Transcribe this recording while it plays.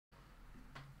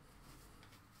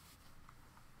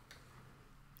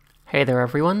Hey there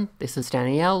everyone, this is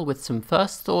Danielle with some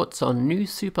first thoughts on New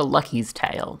Super Lucky's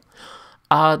Tale.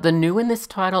 The new in this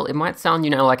title, it might sound,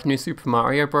 like New Super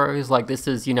Mario Bros. Like this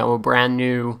is, a brand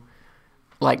new,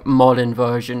 modern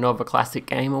version of a classic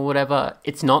game or whatever.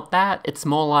 It's not that, it's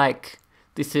more like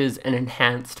this is an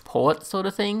enhanced port sort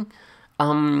of thing.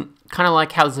 Kind of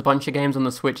like how there's a bunch of games on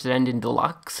the Switch that end in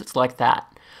Deluxe, it's like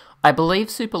that. I believe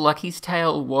Super Lucky's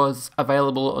Tale was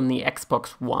available on the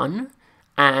Xbox One,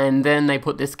 and then they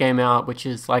put this game out, which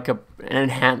is like an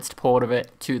enhanced port of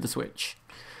it to the Switch.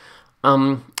 I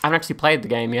haven't actually played the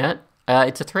game yet.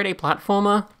 It's a 3D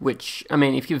platformer, which, I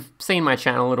mean, if you've seen my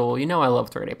channel at all, you know I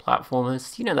love 3D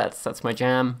platformers. You know that's my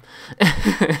jam.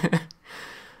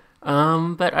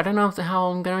 But I don't know how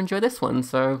I'm going to enjoy this one,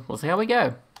 so we'll see how we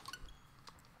go.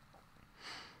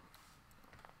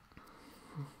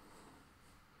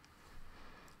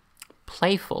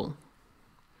 Playful.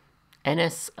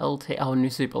 nslt. Oh, New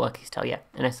Super Lucky's Tale. Yeah,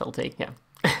 nslt. Yeah.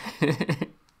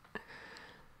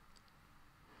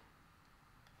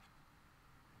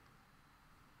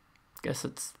 Guess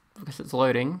it's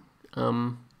loading.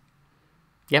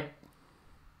 Yep.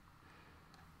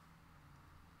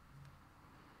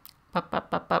 Up.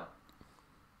 Got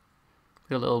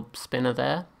a little spinner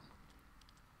there.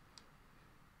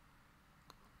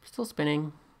 Still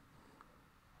spinning.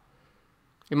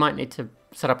 We might need to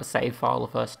set up a save file the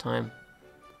first time.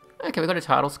 Okay, we got a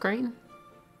title screen.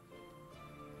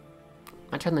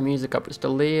 I turn the music up just a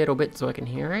little bit so I can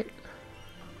hear it.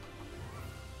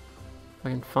 If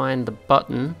I can find the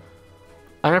button.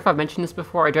 I don't know if I've mentioned this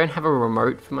before, I don't have a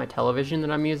remote for my television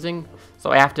that I'm using,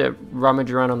 so I have to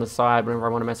rummage around on the side whenever I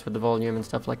want to mess with the volume and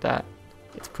stuff like that.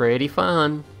 It's pretty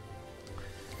fun.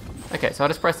 Okay, so I'll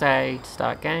just press A to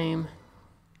start game.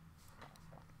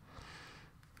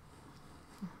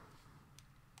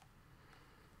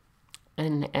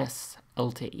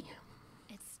 nslt.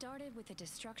 It started with the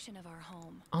destruction of our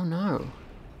home. Oh no.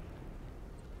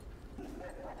 In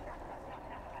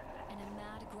a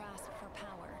mad grasp for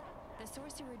power, the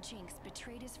sorcerer Jinx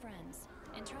betrayed his friends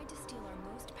and tried to steal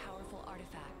our most powerful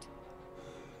artifact,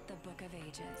 the Book of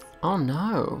Ages. Oh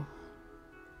no.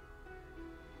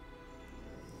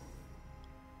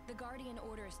 The Guardian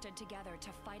Order stood together to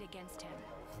fight against him.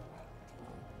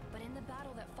 But in the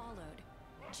battle that followed,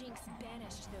 Jinx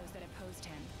banished those that opposed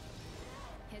him.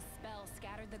 His spell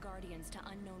scattered the Guardians to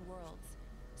unknown worlds,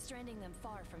 stranding them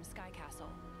far from Sky Castle.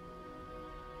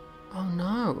 Oh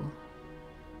no.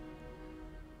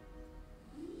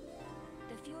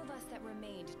 The few of us that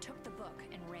remained took the book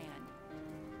and ran.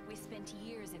 We spent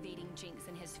years evading Jinx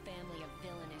and his family of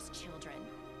villainous children,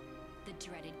 the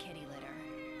dreaded kitty litter.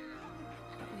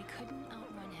 But we couldn't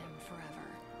outrun him forever.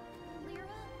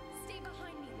 Lyra, stay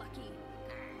behind me, Lucky.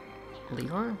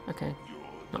 Lyra? Okay.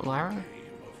 Not Lyra? The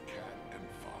game of cat and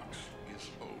fox is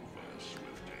over,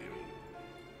 Swifttail.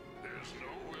 There's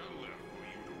nowhere left for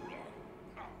you to run.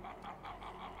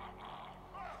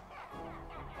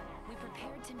 We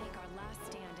prepared to make our last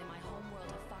stand in my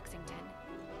homeworld of Foxington.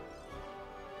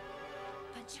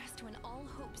 But just when all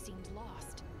hope seemed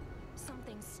lost,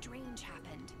 something strange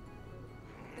happened.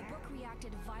 The book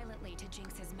reacted violently to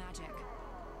Jinx's magic.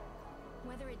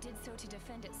 Whether it did so to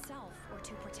defend itself or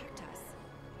to protect us,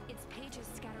 its pages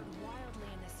scattered wildly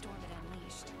in the storm it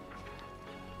unleashed.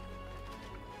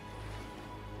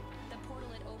 The portal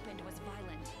it opened was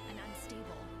violent and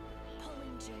unstable,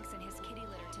 pulling Jinx and his kitty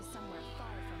litter to somewhere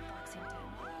far from Foxington.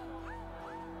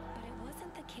 But it wasn't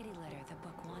the kitty litter the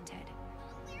book wanted.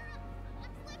 Lyra,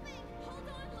 I'm slipping! Hold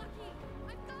on, Lucky!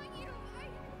 I've got you!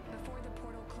 Before the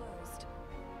portal closed,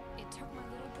 it took my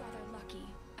little brother Lucky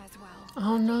as well.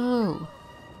 Oh no.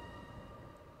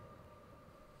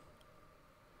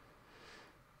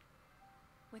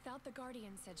 Without the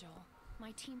Guardian Sigil,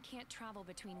 my team can't travel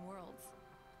between worlds.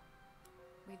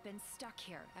 We've been stuck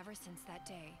here ever since that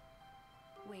day,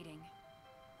 waiting.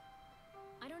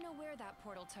 I don't know where that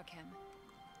portal took him,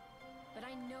 but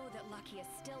I know that Lucky is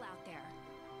still out there,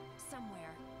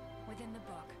 somewhere within the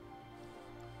book.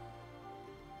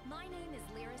 My name is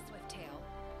Lyra Swifttail,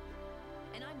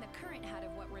 and I'm the current head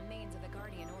of what remains of the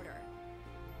Guardian Order.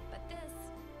 But this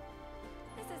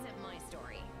isn't my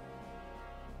story.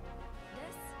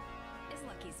 This is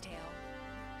Lucky's tale.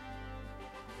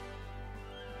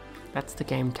 That's the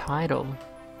game title.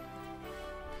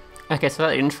 Okay, so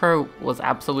that intro was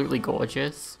absolutely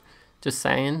gorgeous. Just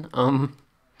saying.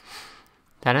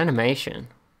 That animation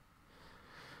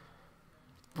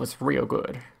was real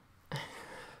good.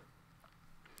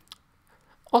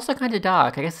 Also kind of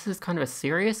dark. I guess this is kind of a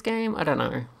serious game. I don't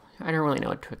know. I don't really know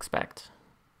what to expect.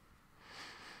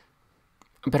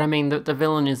 But I mean, the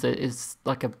villain is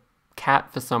like a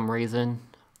cat for some reason.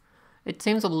 It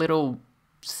seems a little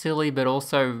silly, but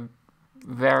also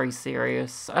very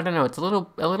serious. I don't know, it's a little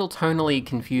tonally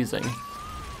confusing.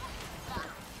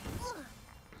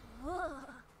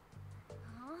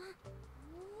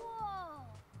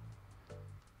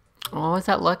 Oh, is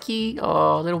that Lucky?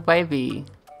 Oh, little baby.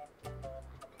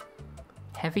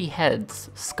 Heavy Heads,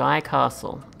 Sky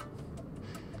Castle.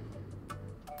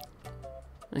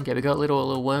 Okay, we got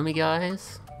little wormy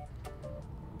guys.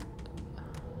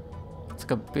 It's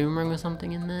like a boomerang or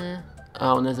something in there.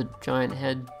 Oh, and there's a giant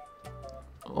head.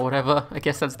 Or whatever. I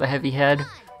guess that's the heavy head.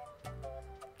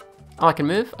 Oh, I can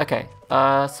move? Okay.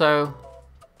 So...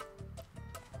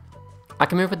 I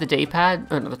can move with the D-pad.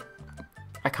 Oh, no,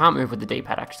 I can't move with the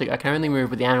D-pad, actually. I can only move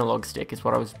with the analog stick, is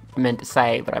what I was meant to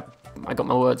say, but I got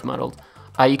my words muddled.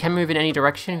 You can move in any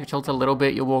direction. If you tilt it a little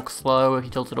bit, you'll walk slow. If you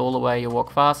tilt it all the way, you'll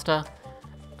walk faster.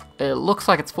 It looks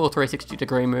like it's full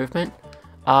 360-degree movement.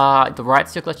 The right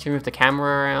stick lets you move the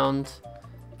camera around.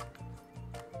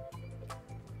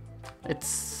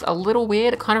 It's a little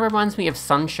weird. It kind of reminds me of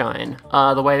Sunshine.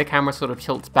 The way the camera sort of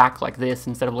tilts back like this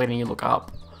instead of letting you look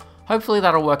up. Hopefully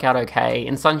that'll work out okay.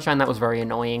 In Sunshine, that was very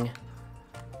annoying.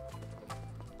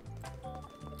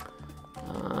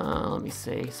 Let me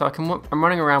see. So I'm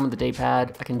running around with the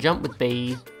D-pad. I can jump with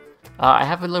B. I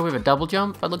have a little bit of a double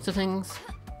jump by the looks of things.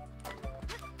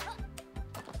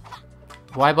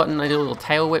 Y button, I do a little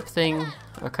tail whip thing.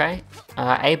 Okay.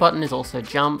 A button is also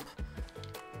jump.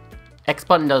 X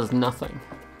button does nothing.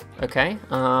 Okay.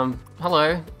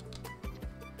 Hello.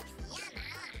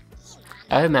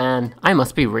 Oh man, I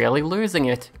must be really losing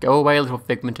it. Go away, little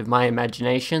figment of my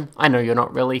imagination. I know you're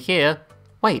not really here.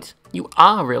 Wait, you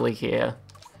are really here.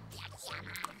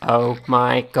 Oh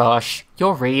my gosh,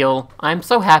 you're real. I'm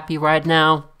so happy right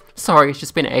now. Sorry, it's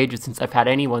just been ages since I've had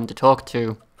anyone to talk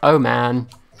to. Oh man.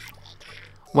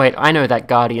 Wait, I know that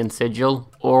Guardian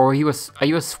Sigil. Or are you a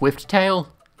Swifttail?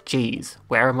 Jeez,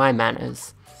 where are my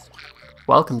manners?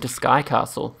 Welcome to Sky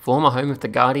Castle, former home of the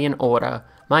Guardian Order.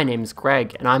 My name's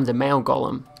Greg, and I'm the male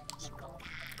golem.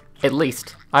 At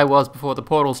least, I was before the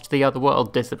portals to the other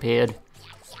world disappeared.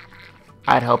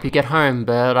 I'd help you get home,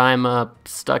 but I'm,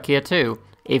 stuck here too.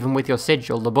 Even with your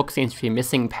sigil, the book seems to be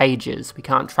missing pages. We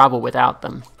can't travel without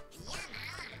them.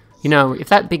 You know, if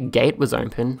that big gate was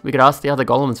open, we could ask the other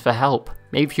golems for help.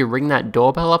 Maybe if you ring that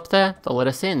doorbell up there, they'll let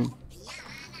us in.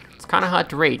 It's kind of hard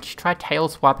to reach. Try tail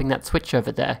swiping that switch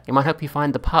over there. It might help you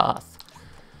find the path.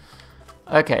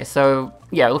 Okay, so,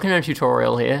 yeah, looking at a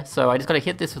tutorial here. So I just gotta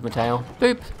hit this with my tail.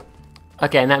 Boop!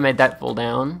 Okay, and that made that fall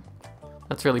down.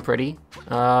 That's really pretty.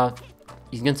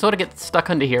 You can sort of get stuck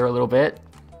under here a little bit.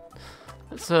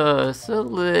 It's a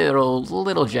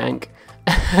little jank.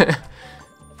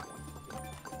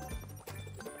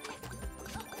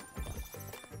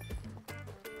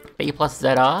 B plus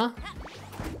ZR.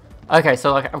 Okay,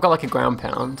 so like I've got like a ground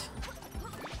pound.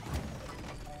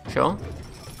 Sure.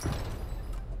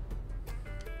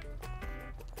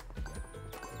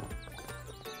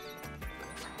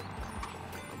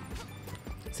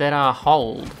 ZR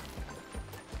hold.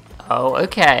 Oh,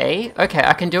 okay. Okay,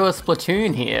 I can do a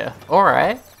Splatoon here.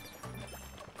 Alright.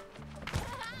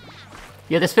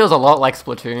 Yeah, this feels a lot like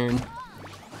Splatoon.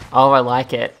 Oh, I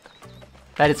like it.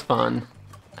 That is fun.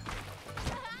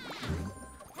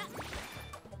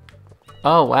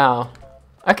 Oh, wow.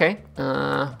 Okay.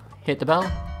 Hit the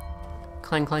bell.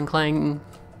 Clang, clang, clang.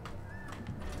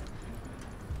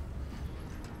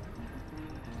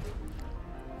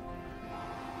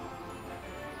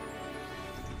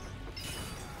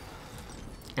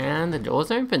 And the door's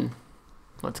open.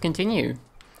 Let's continue.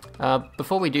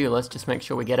 Before we do, let's just make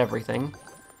sure we get everything.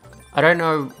 I don't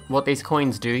know what these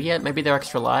coins do yet. Maybe they're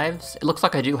extra lives. It looks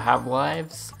like I do have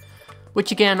lives.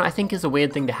 Which again, I think is a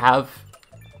weird thing to have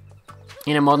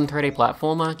in a modern 3D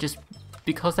platformer, just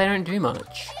because they don't do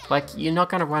much. Like, you're not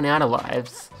going to run out of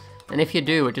lives. And if you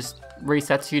do, it just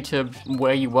resets you to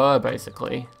where you were,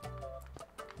 basically.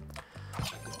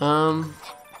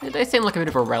 They seem like a bit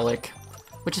of a relic.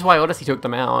 Which is why Odyssey took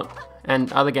them out,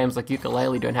 and other games like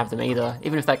Ukulele don't have them either,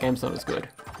 even if that game's not as good.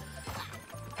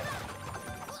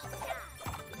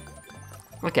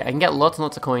 Okay, I can get lots and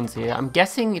lots of coins here. I'm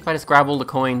guessing if I just grab all the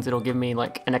coins, it'll give me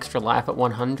like an extra life at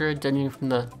 100, judging from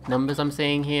the numbers I'm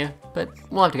seeing here, but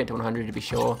we'll have to get to 100 to be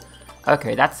sure.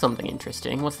 Okay, that's something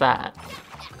interesting. What's that?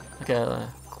 Like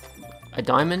a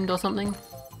diamond or something?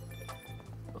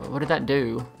 What did that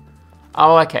do?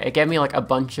 Oh, okay, it gave me like a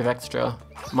bunch of extra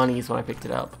monies when I picked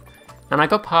it up. And I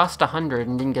got past 100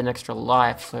 and didn't get an extra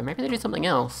life, so maybe they do something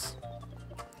else.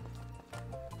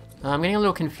 I'm getting a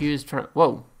little confused.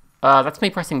 Whoa, that's me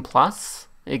pressing plus.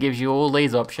 It gives you all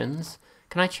these options.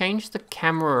 Can I change the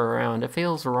camera around? It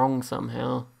feels wrong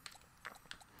somehow.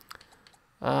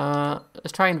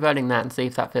 Let's try inverting that and see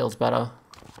if that feels better.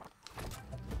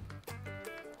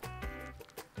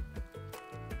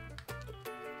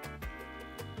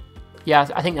 Yeah,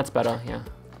 I think that's better, yeah.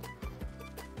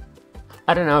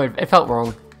 I don't know, it felt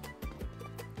wrong.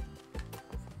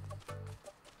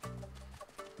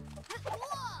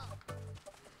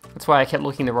 That's why I kept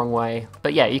looking the wrong way.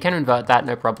 But yeah, you can invert that,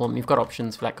 no problem. You've got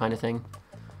options for that kind of thing.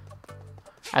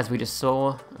 As we just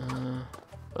saw.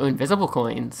 Oh, invisible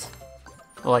coins.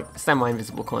 Or like,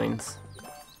 semi-invisible coins.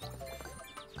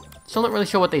 Still not really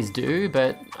sure what these do,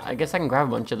 but I guess I can grab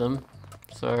a bunch of them.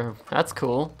 So, that's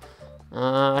cool.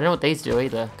 I don't know what these do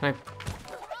either. Can I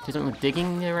do something with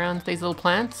digging around these little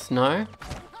plants? No?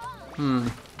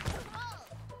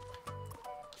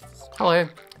 Hello.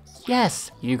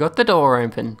 Yes, you got the door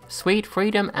open. Sweet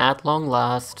freedom at long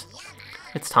last.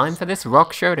 It's time for this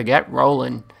rock show to get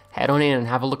rolling. Head on in and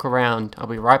have a look around. I'll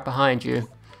be right behind you.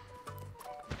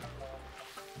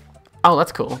 Oh,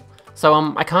 that's cool. So,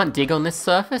 I can't dig on this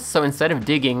surface, so instead of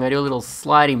digging, I do a little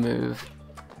slidey move.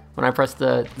 When I press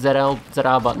the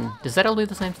ZR button. Does ZL do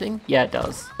the same thing? Yeah, it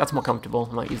does. That's more comfortable.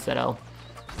 I might use ZL.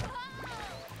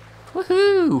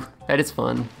 Woohoo! That is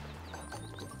fun.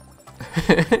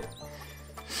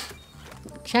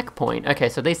 Checkpoint. Okay,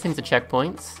 so these things are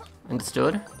checkpoints.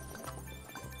 Understood.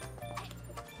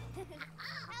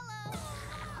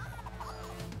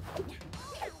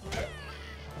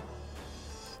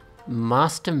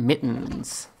 Master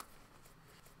Mittens.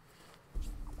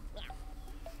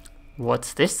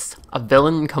 What's this? A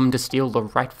villain come to steal the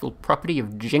rightful property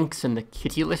of Jinx and the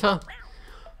kitty litter?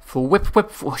 For whip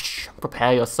whip whoosh,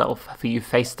 prepare yourself, for you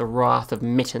face the wrath of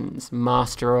Mittens,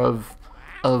 master of...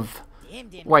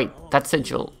 Wait, that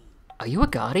sigil. Are you a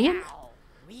guardian?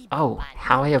 Oh,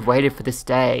 how I have waited for this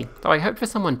day. Though I hoped for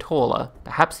someone taller,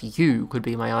 perhaps you could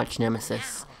be my arch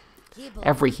nemesis.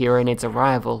 Every hero needs a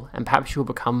rival, and perhaps you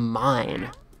will become mine.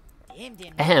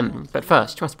 Ahem, but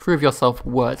first, you must prove yourself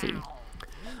worthy.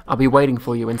 I'll be waiting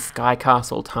for you in Sky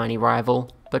Castle, tiny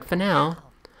rival. But for now,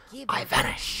 I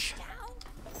vanish.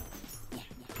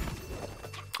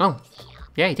 Oh,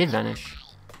 yeah, he did vanish.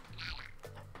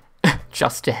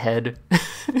 Just ahead.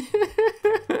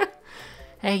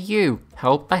 Hey you,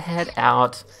 help my head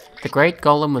out. The great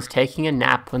golem was taking a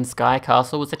nap when Sky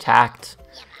Castle was attacked.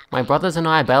 My brothers and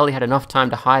I barely had enough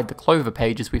time to hide the clover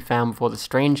pages we found before the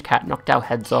strange cat knocked our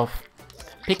heads off.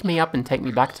 Pick me up and take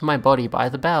me back to my body by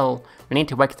the bell. We need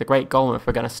to wake the great golem if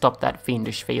we're going to stop that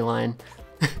fiendish feline.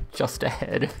 Just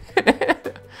ahead.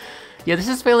 Yeah, this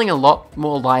is feeling a lot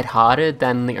more lighthearted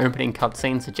than the opening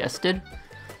cutscene suggested.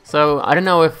 So, I don't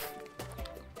know if...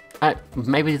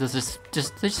 maybe there's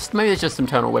maybe there's just some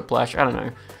tonal whiplash, I don't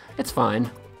know. It's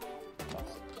fine.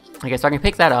 Okay, so I can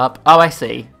pick that up. Oh, I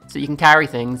see. So you can carry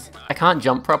things. I can't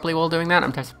jump properly while doing that.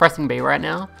 I'm just pressing B right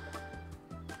now.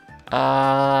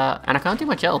 And I can't do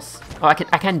much else. Oh, I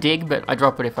can dig, but I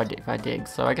drop it if I dig.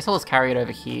 So I guess I'll just carry it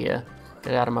over here.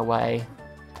 Get it out of my way.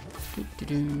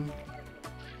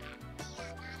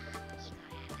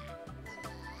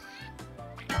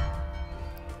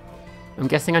 I'm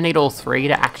guessing I need all three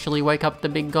to actually wake up the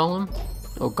big golem.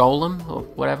 Or golem, or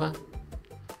whatever.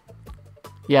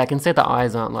 Yeah, I can see the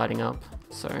eyes aren't lighting up.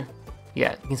 So,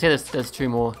 yeah, you can see there's two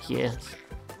more here.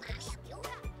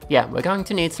 Yeah, we're going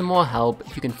to need some more help.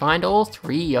 If you can find all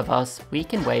three of us, we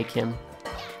can wake him.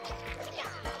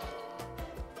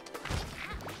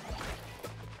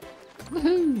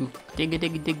 Woohoo! Dig a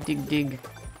dig a dig dig dig.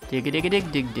 Dig a dig a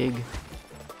dig dig dig.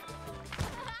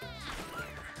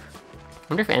 I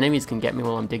wonder if enemies can get me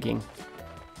while I'm digging.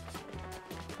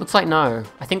 Looks like no.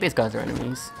 I think these guys are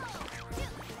enemies.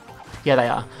 Yeah, they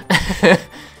are.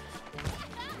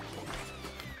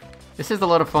 This is a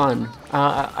lot of fun.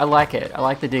 I like it. I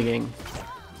like the digging.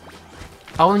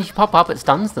 Oh, when you pop up, it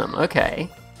stuns them. Okay.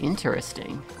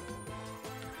 Interesting.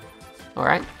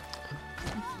 Alright.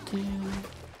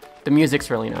 The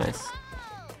music's really nice.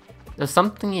 There's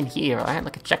something in here, right?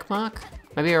 Like a check mark?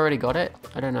 Maybe I already got it?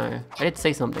 I don't know. I did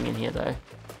see something in here, though.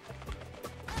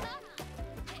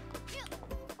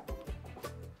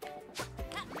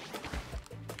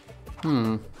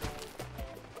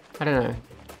 I don't know.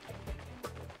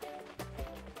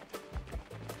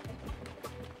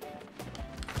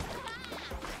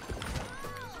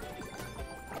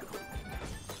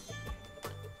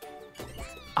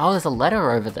 Oh, there's a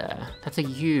letter over there. That's a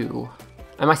U.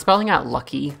 Am I spelling out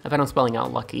Lucky? I bet I'm spelling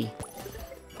out Lucky.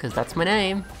 Because that's my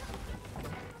name.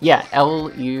 Yeah,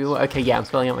 L-U. Okay, yeah, I'm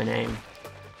spelling out my name.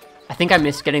 I think I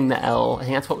missed getting the L. I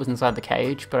think that's what was inside the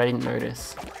cage, but I didn't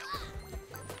notice.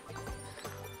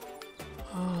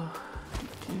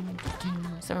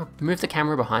 Is there a move the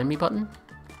camera behind me button?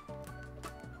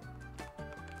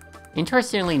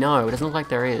 Interestingly, no, it doesn't look like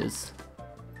there is.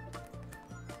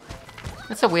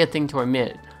 That's a weird thing to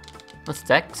omit. What's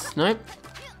Dex? Nope.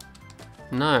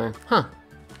 No. Huh.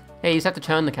 Yeah, you just have to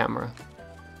turn the camera.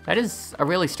 That is a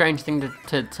really strange thing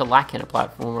to lack in a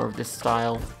platformer of this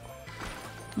style.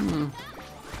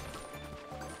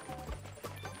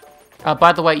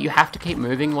 By the way, you have to keep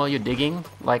moving while you're digging.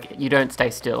 Like, you don't stay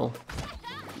still.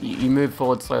 You move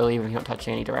forward slowly even if you're not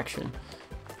touching any direction.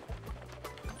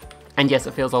 And yes,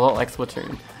 it feels a lot like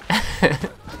Splatoon.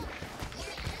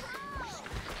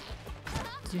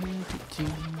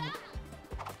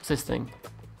 What's this thing?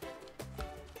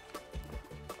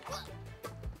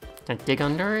 Can I dig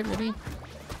under it, maybe?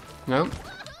 Nope.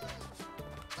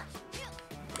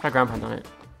 Try ground pound on it.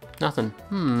 Nothing.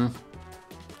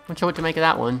 Not sure what to make of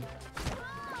that one.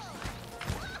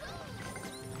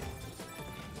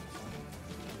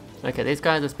 Okay, these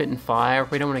guys are spitting fire.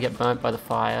 We don't want to get burnt by the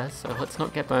fire, so let's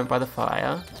not get burnt by the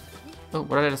fire. Oh,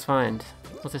 what did I just find?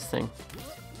 What's this thing?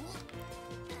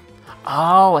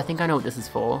 Oh, I think I know what this is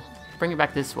for. Bring it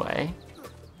back this way.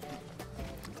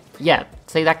 Yeah,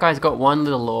 see, that guy's got one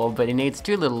little orb, but he needs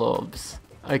two little orbs.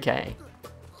 Okay.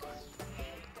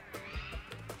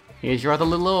 Here's your other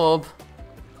little orb.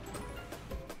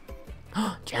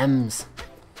 Gems.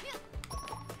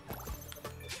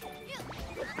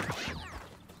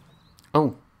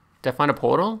 Oh, did I find a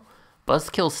portal?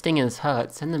 Buzzkill stingers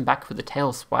hurt. Send them back with a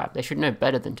tail swipe. They should know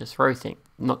better than to throw things.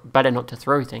 Better not to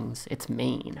throw things. It's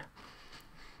mean.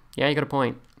 Yeah, you got a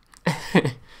point.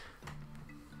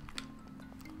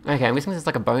 Okay, I'm guessing this is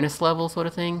like a bonus level sort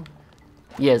of thing.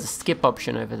 Yeah, there's a skip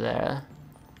option over there.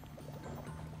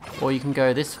 Or you can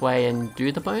go this way and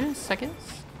do the bonus, I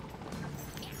guess?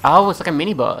 Oh, it's like a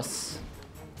mini boss.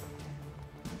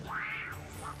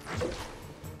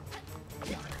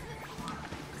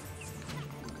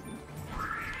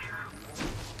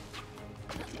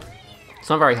 It's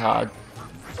not very hard.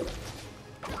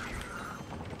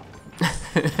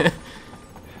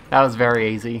 That was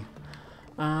very easy.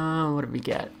 What did we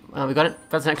get? We got it.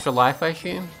 That's an extra life, I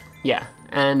assume? Yeah,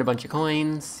 and a bunch of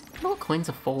coins. I don't know what coins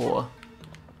are for.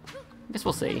 I guess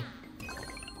we'll see.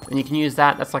 And you can use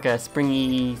that. That's like a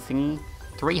springy thingy.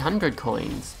 300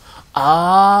 coins.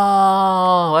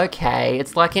 Oh, okay.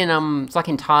 It's like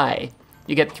in Thai.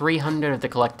 You get 300 of the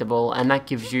collectible, and that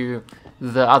gives you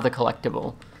the other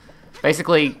collectible.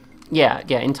 Basically, yeah.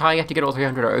 In Thai, you have to get all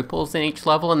 300 opals in each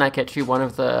level, and that gets you one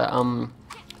of the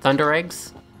Thunder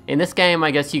Eggs. In this game,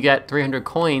 I guess you get 300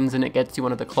 coins, and it gets you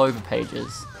one of the Clover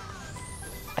pages.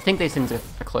 I think these things are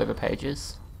Clover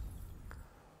pages.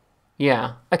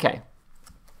 Yeah, okay.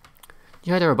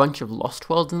 You know there are a bunch of lost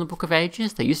worlds in the Book of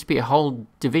Ages? There used to be a whole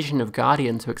division of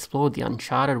Guardians who explored the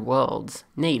uncharted worlds.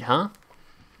 Neat, huh?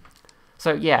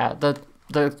 So yeah, the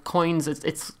coins,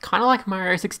 it's kind of like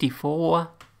Mario 64,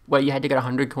 where you had to get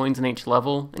 100 coins in each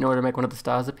level in order to make one of the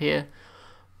stars appear.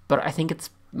 But I think it's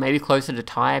maybe closer to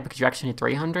Thai because you actually need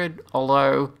 300,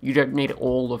 although you don't need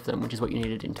all of them, which is what you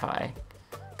needed in Thai.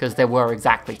 Because there were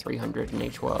exactly 300 in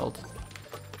each world.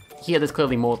 Here there's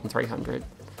clearly more than 300,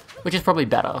 which is probably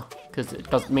better, because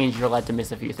it means you're allowed to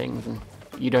miss a few things and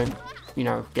you don't, you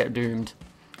know, get doomed.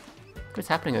 What's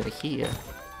happening over here?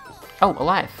 Oh, a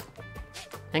life.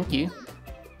 Thank you.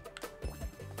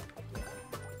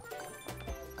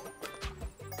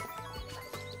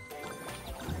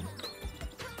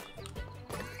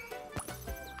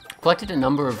 Collected a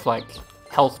number of, like,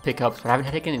 health pickups, but I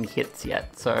haven't taken any hits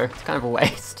yet, so it's kind of a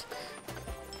waste.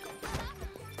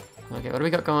 Okay, what do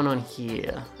we got going on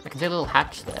here? I can see a little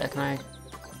hatch there, can I?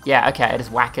 Yeah, okay, I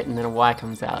just whack it and then a Y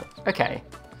comes out. Okay.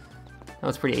 That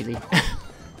was pretty easy.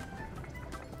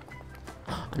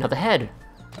 Another head.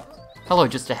 Hello,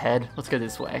 just a head. Let's go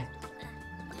this way.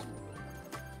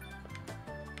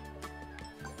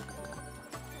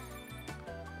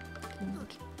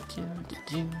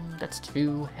 That's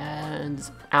 2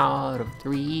 heads out of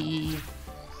 3.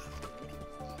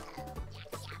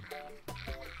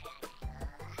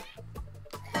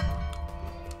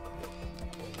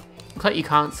 Looks like you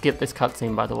can't skip this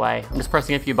cutscene, by the way. I'm just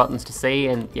pressing a few buttons to see,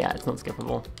 and yeah, it's not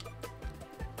skippable.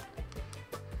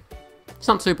 It's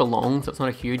not super long, so it's not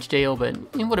a huge deal, but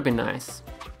it would have been nice.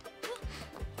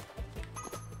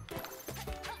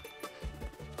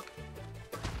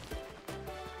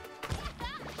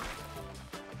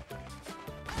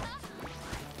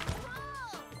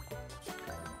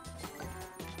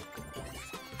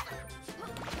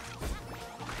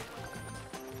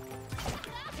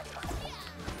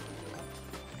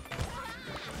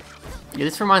 Yeah,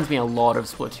 this reminds me a lot of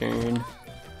Splatoon,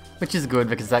 which is good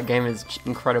because that game is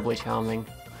incredibly charming.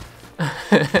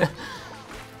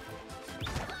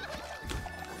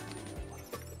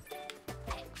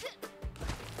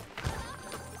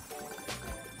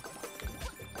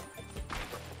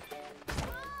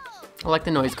 I like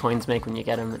the noise coins make when you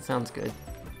get them, it sounds good.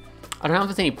 I don't know if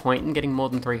there's any point in getting more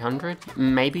than 300.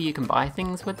 Maybe you can buy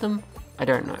things with them? I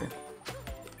don't know.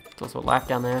 There's also a life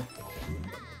down there.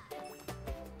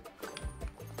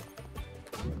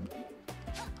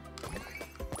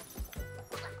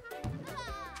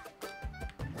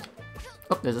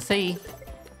 Oh, there's a C.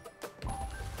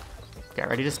 Get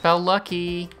ready to spell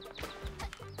lucky.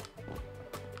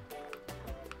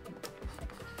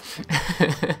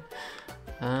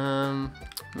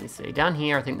 Let me see. Down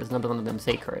here, I think there's another one of them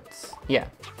secrets. Yeah.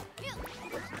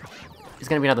 It's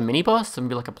gonna be another mini-boss and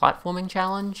be like a platforming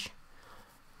challenge.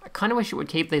 I kind of wish it would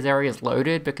keep these areas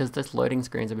loaded because this loading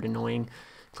screen's a bit annoying.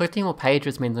 Collecting more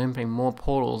pages means opening more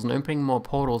portals, and opening more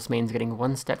portals means getting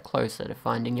one step closer to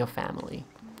finding your family.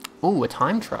 Ooh, a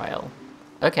time trial.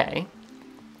 Okay.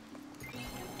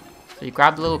 So you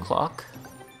grab the little clock,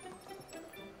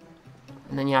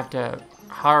 and then you have to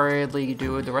hurriedly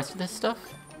do the rest of this stuff.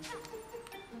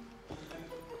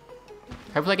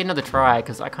 Hopefully I get another try,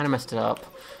 because I kind of messed it up.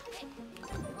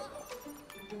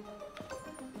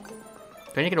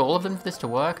 Do I need to get all of them for this to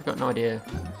work? I've got no idea.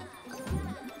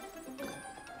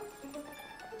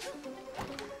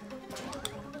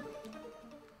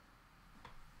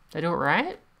 Did I do it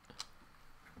right?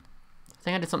 I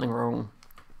think I did something wrong.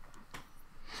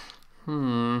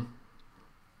 And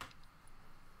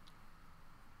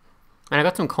I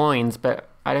got some coins, but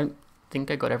I don't think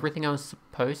I got everything I was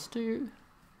supposed to.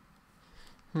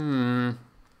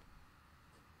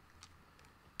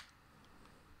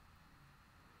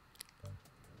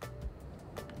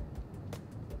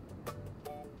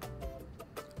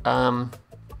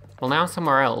 Well, now I'm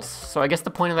somewhere else. So I guess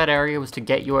the point of that area was to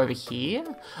get you over here?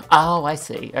 Oh, I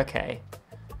see. Okay.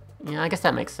 Yeah, I guess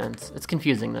that makes sense. It's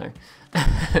confusing, though.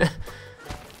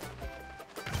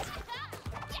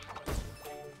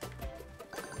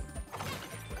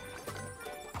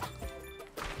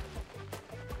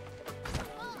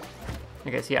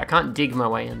 Okay, so yeah, I can't dig my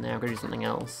way in there. I've got to do something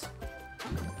else.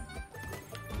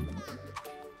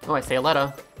 Oh, I see a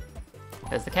letter.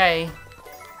 There's the K.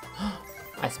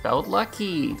 I spelled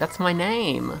lucky. That's my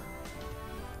name.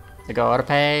 I got a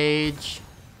page.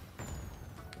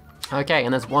 Okay,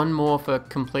 and there's one more for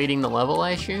completing the level,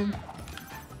 I assume.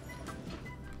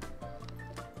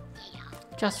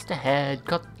 Just ahead,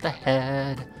 got the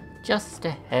head. Just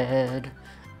ahead.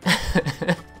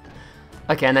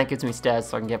 Okay, and that gives me stairs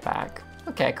so I can get back.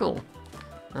 Okay, cool.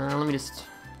 Let me just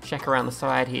check around the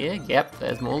side here. Yep,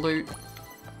 there's more loot.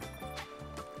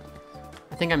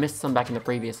 I think I missed some back in the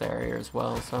previous area as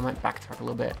well, so I might backtrack a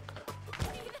little bit.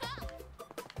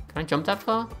 Can I jump that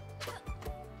far?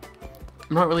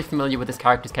 I'm not really familiar with this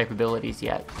character's capabilities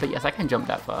yet, but yes, I can jump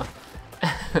that far.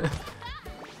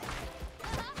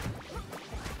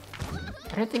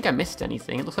 I don't think I missed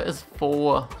anything. It looks like there's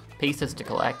 4 pieces to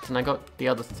collect, and I got the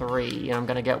other 3, and I'm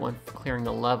gonna get one for clearing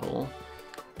the level.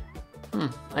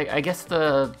 I guess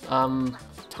the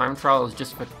time trial is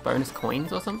just for bonus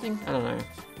coins or something? I don't know.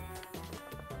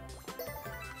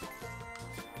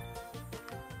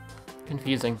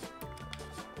 Confusing.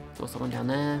 There's also one down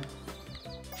there.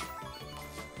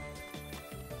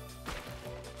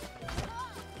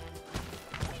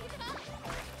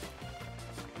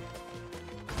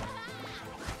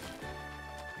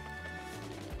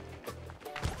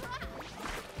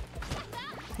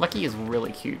 Lucky is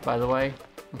really cute, by the way,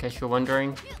 in case you're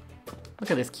wondering.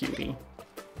 Look at this cutie.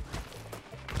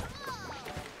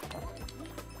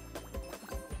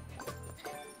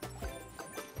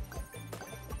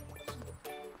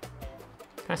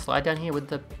 Can I slide down here with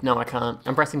the... No, I can't.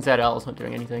 I'm pressing ZL, it's not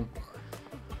doing anything.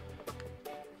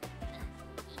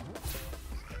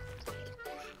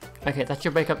 Okay, that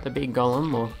should wake up the big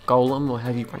golem, or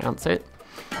however you pronounce it.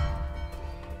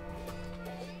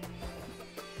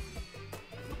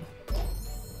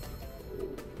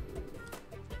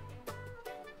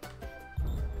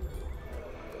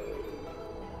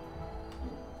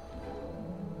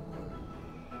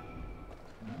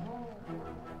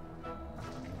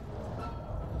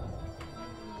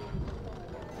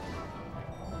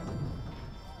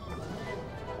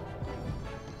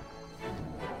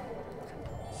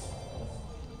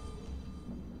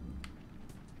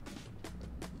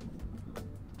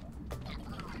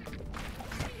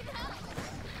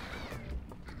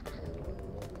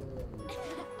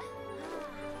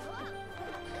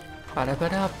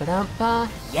 Ba-da-ba-da-ba-da-ba.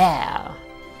 Yeah!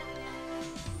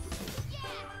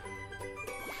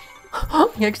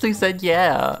 He actually said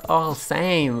yeah! Oh,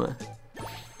 same!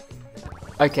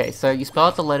 Okay, so you spell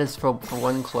out the letters for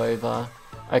 1 clover.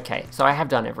 Okay, so I have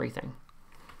done everything.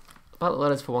 Spell out the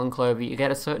letters for 1 clover, you get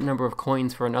a certain number of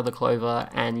coins for another clover,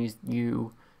 and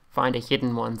you find a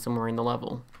hidden one somewhere in the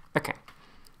level. Okay.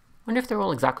 Wonder if they're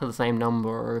all exactly the same number,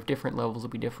 or if different levels will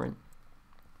be different.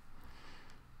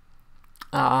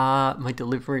 My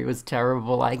delivery was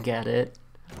terrible, I get it.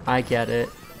 I get it.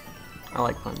 I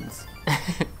like puns.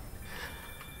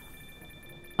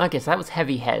 Okay, so that was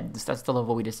Heavy Heads, that's the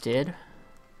level we just did.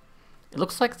 It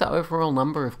looks like the overall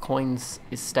number of coins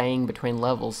is staying between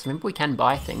levels, so maybe we can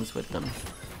buy things with them.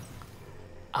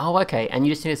 Oh, okay, and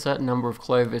you just need a certain number of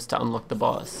clovers to unlock the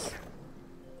boss.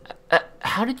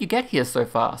 How did you get here so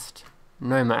fast?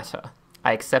 No matter.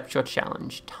 I accept your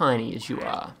challenge, tiny as you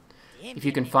are. If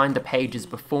you can find the pages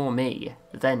before me,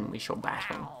 then we shall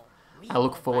battle. I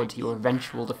look forward to your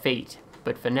eventual defeat,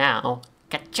 but for now,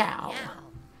 ka-chow!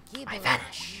 I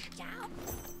vanish.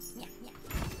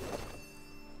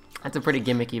 That's a pretty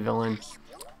gimmicky villain.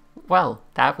 Well,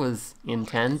 that was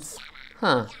intense.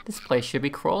 Huh, this place should be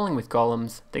crawling with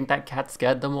golems. Think that cat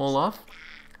scared them all off?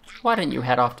 Why don't you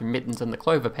head after Mittens and the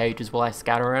clover pages while I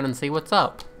scout around and see what's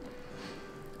up?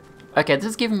 Okay, this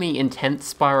is giving me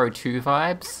intense Spyro 2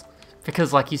 vibes.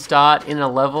 Because, like, you start in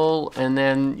a level, and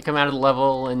then you come out of the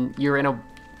level, and you're in a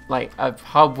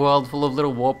hub world full of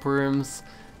little warp rooms.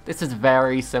 This is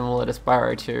very similar to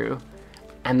Spyro 2.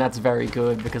 And that's very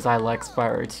good, because I like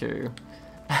Spyro 2.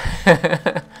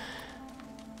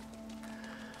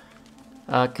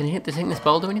 Can you hit this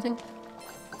bell do anything?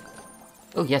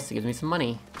 Oh yes, it gives me some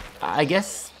money. I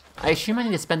assume I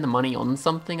need to spend the money on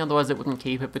something, otherwise it wouldn't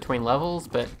keep it between levels,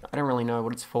 but I don't really know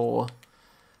what it's for.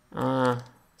 Let's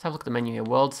have a look at the menu here.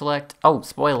 World select. Oh,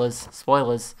 spoilers.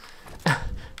 Spoilers.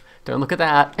 Don't look at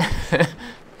that.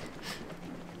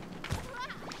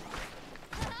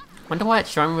 Wonder why it's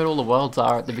showing what all the worlds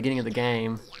are at the beginning of the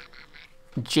game.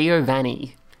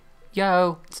 Giovanni.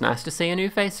 Yo, it's nice to see a new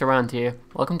face around here.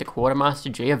 Welcome to Quartermaster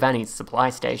Giovanni's supply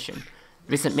station.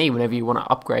 Visit me whenever you want to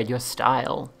upgrade your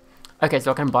style. Okay,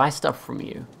 so I can buy stuff from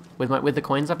you with the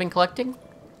coins I've been collecting?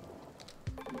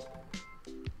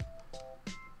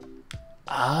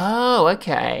 Oh,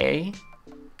 okay.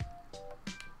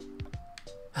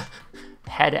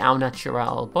 Head au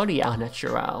naturel, body au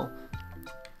naturel.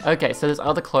 Okay, so there's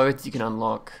other clothes you can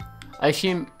unlock. I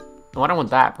assume... Oh, I don't want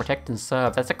that. Protect and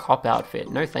serve. That's a cop outfit.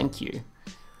 No thank you.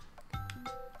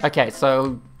 Okay,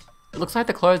 so... It looks like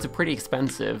the clothes are pretty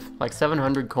expensive. Like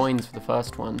 700 coins for the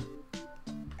first one.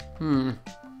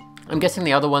 I'm guessing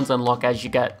the other ones unlock as you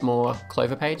get more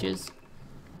clover pages.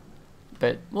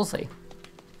 But we'll see.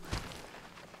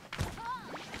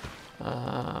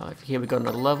 Here we got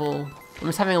another level. I'm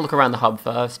just having a look around the hub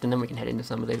first, and then we can head into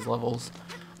some of these levels.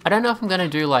 I don't know if I'm going to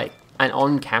do like an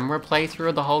on-camera playthrough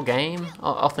of the whole game.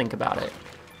 I'll think about it.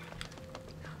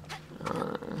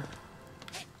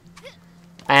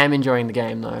 I am enjoying the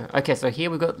game though. Okay, so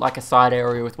here we've got like a side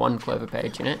area with one clover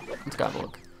page in it. Let's go have a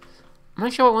look. I'm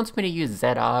not sure it wants me to use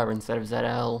ZR instead of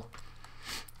ZL.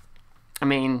 I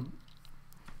mean,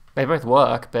 they both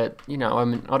work, but you know,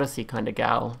 I'm an Odyssey kind of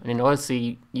gal. And in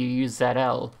Odyssey, you use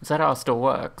ZL. ZR still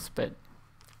works, but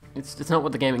it's not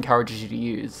what the game encourages you to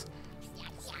use.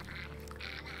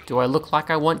 Do I look like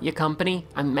I want your company?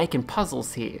 I'm making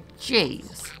puzzles here.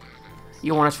 Jeez.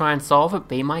 You want to try and solve it?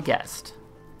 Be my guest.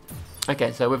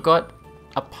 Okay, so we've got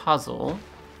a puzzle.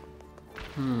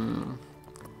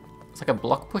 It's like a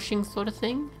block pushing sort of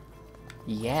thing?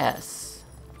 Yes.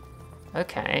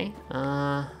 Okay.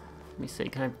 Let me see.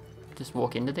 Can I just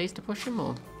walk into these to push them,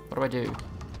 or what do I do?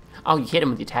 Oh, you hit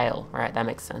them with your tail. Right, that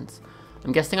makes sense.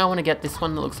 I'm guessing I want to get this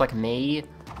one that looks like me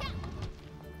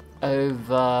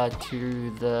over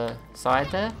to the side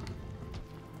there.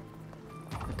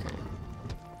 Okay.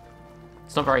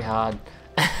 It's not very hard.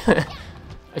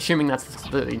 Assuming that's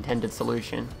the intended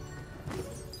solution.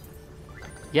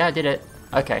 Yeah, I did it.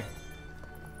 Okay.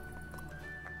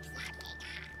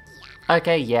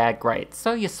 Okay, yeah, great.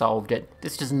 So you solved it.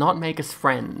 This does not make us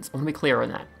friends. I want to be clear on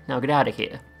that. Now get out of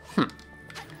here.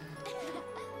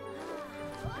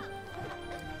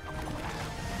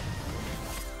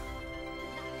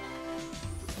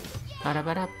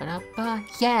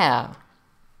 Yeah!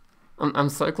 I'm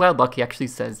so glad Lucky actually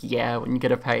says yeah when you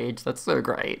get a page. That's so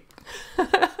great.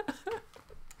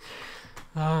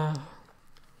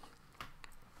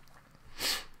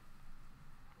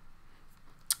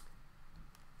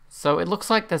 So it looks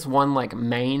like there's one like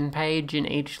main page in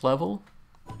each level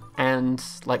and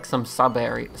like some sub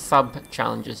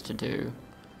challenges to do.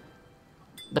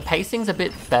 The pacing's a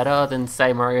bit better than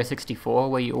say Mario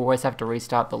 64 where you always have to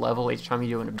restart the level each time you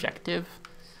do an objective.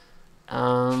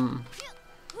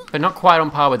 But not quite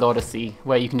on par with Odyssey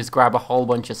where you can just grab a whole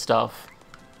bunch of stuff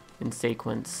in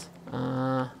sequence.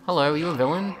 Hello, are you a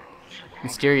villain?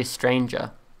 Mysterious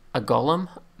stranger. A golem?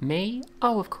 Me?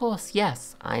 Oh, of course,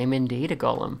 yes. I am indeed a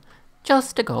golem.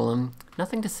 Just a golem.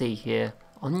 Nothing to see here.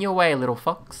 On your way, little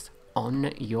fox.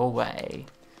 On your way.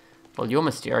 Well, you're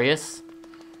mysterious,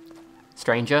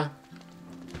 stranger.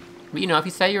 But you know, if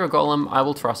you say you're a golem, I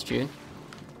will trust you.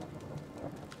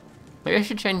 Maybe I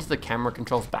should change the camera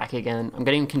controls back again. I'm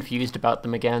getting confused about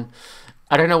them again.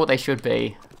 I don't know what they should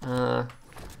be.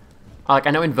 Like,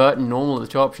 I know invert and normal are the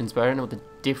two options, but I don't know what the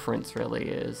difference really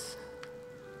is.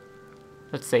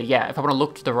 Let's see, yeah, if I want to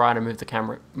look to the right and move the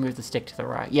camera, move the stick to the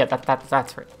right. Yeah,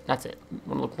 that's right. That's it.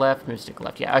 Want to look left, move stick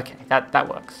left. Yeah, okay, that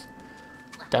works.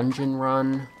 Dungeon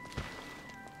run.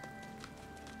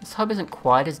 This hub isn't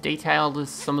quite as detailed as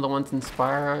some of the ones in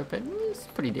Spyro, but it's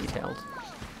pretty detailed.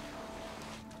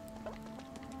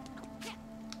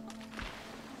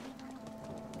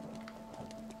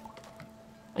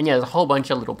 And yeah, there's a whole bunch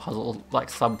of little puzzle, like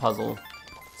sub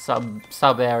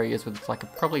areas with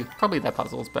like probably they're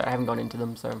puzzles, but I haven't gone into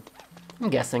them, so I'm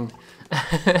guessing.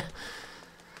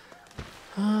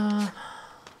 And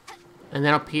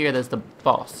then up here there's the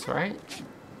boss, right?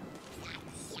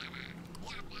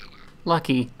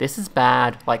 Lucky, this is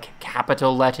bad, like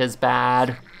capital letters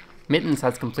bad. Mittens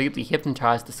has completely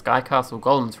hypnotized the Sky Castle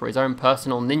golems for his own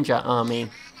personal ninja army.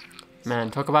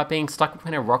 Man, talk about being stuck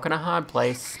between a rock and a hard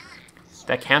place.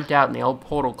 They're camped out in the old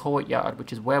portal courtyard,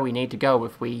 which is where we need to go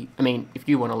if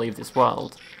you want to leave this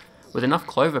world. With enough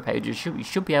clover pages, we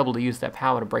should be able to use their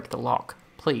power to break the lock.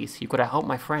 Please, you've got to help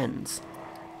my friends.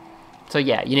 So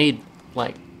yeah, you need,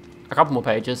 like, a couple more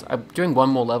pages. Doing one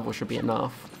more level should be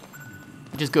enough.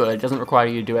 Which is good, it doesn't require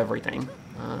you to do everything.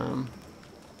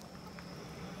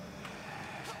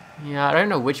 Yeah, I don't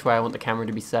know which way I want the camera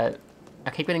to be set.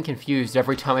 I keep getting confused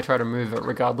every time I try to move it,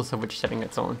 regardless of which setting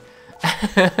it's on.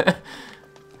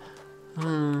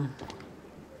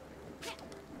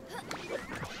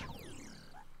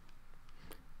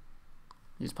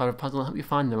 Use part of a puzzle to help you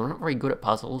find them. I'm not very good at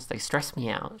puzzles. They stress me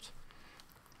out.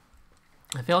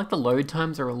 I feel like the load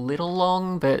times are a little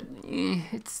long, but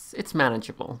it's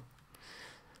manageable.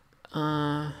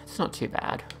 It's not too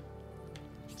bad.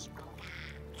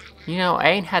 You know, I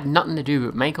ain't had nothing to do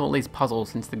but make all these puzzles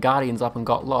since the Guardian's up and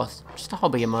got lost. Just a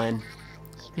hobby of mine.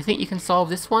 You think you can solve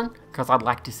this one? Because I'd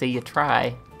like to see you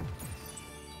try.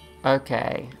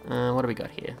 Okay, what do we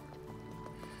got here?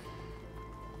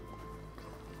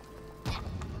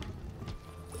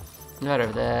 Move that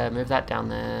over there, move that down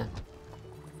there.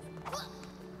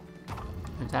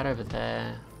 Move that over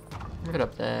there. Move it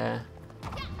up there.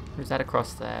 Move that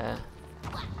across there.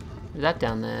 Move that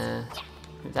down there.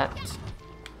 Move that...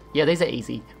 Yeah, these are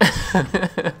easy.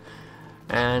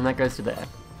 And that goes to there.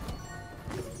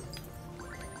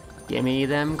 Gimme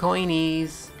them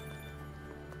coinies.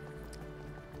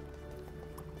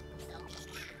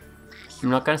 I'm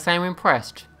not gonna say I'm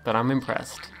impressed, but I'm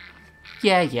impressed.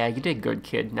 Yeah, you did good,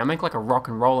 kid. Now make like a rock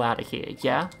and roll out of here,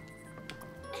 yeah?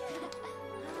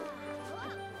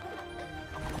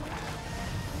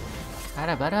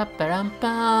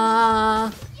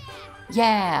 Ba-da-ba-da-ba-dum-ba.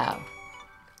 Yeah!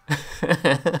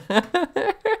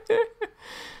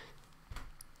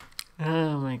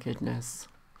 Oh my goodness.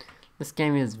 This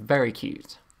game is very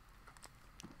cute.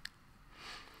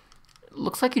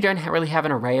 Looks like you don't really have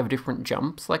an array of different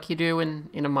jumps like you do in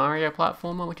a Mario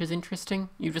platformer, which is interesting.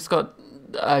 You've just got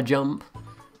a jump.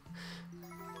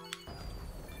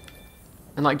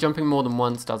 And like jumping more than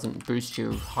once doesn't boost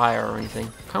you higher or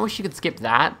anything. Kinda wish you could skip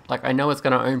that. Like I know it's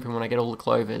gonna open when I get all the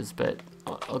clovers, but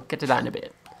I'll get to that in a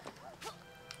bit.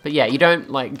 But yeah, you don't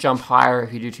like jump higher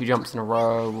if you do 2 jumps in a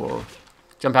row, or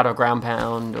jump out of a ground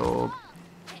pound, or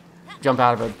jump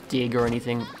out of a dig or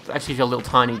anything. It's actually a little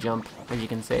tiny jump, as you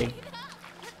can see.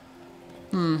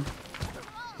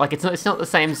 Like it's not the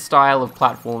same style of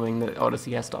platforming that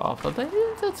Odyssey has to offer, but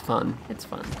it's fun. It's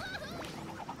fun.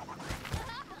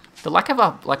 The lack of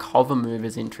a like hover move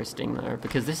is interesting though,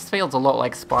 because this feels a lot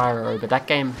like Spyro, but that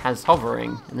game has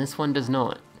hovering, and this one does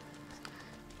not.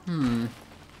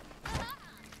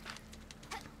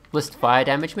 List fire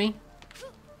damage me?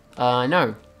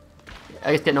 No.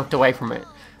 I just get knocked away from it.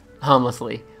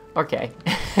 Harmlessly. Okay.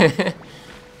 I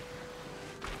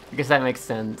guess that makes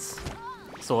sense.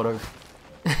 Sort of.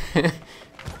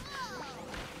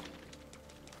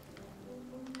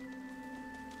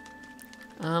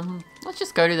 Let's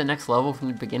just go to the next level from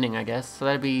the beginning, I guess. So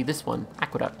that'd be this one,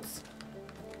 Aqueducts.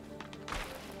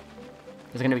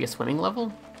 Is it gonna be a swimming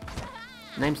level?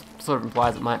 The name sort of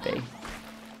implies it might be.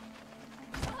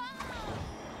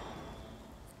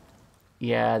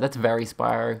 Yeah, that's very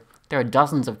Spyro. There are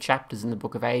dozens of chapters in the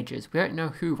Book of Ages. We don't know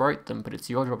who wrote them, but it's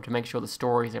your job to make sure the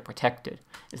stories are protected.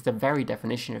 It's the very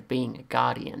definition of being a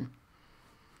guardian.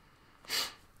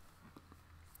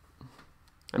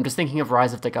 I'm just thinking of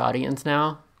Rise of the Guardians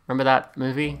now. Remember that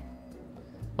movie?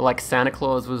 like Santa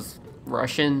Claus was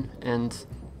Russian and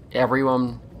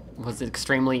everyone was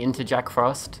extremely into Jack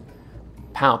Frost.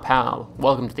 Pow pow,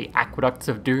 welcome to the aqueducts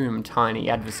of doom, tiny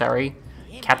adversary.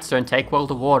 Cats don't take well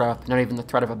to water, but not even the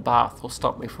threat of a bath will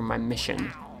stop me from my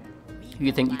mission.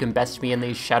 You think you can best me in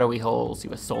these shadowy halls,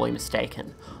 you are sorely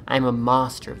mistaken. I am a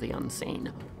master of the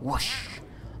unseen. Whoosh,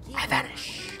 I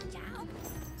vanish.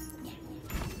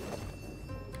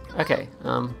 Okay,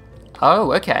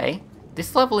 oh, okay.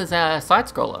 This level is a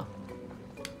side-scroller.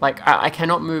 Like, I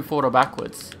cannot move forward or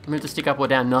backwards. Move the stick up or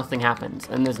down, nothing happens.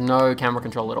 And there's no camera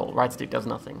control at all. Right stick does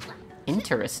nothing.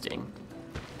 Interesting.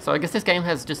 So I guess this game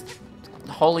has just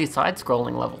wholly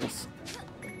side-scrolling levels.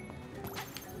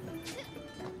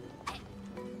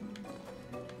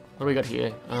 What do we got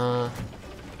here?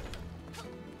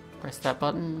 Press that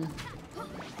button.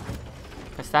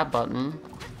 Press that button.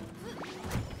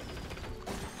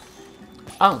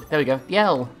 Oh, there we go.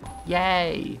 Yell!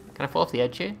 Yay! Can I fall off the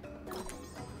edge here?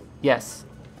 Yes.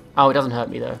 Oh, it doesn't hurt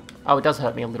me though. Oh, it does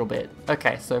hurt me a little bit.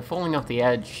 Okay, so falling off the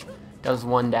edge does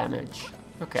 1 damage.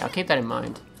 Okay, I'll keep that in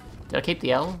mind. Did I keep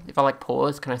the L? If I like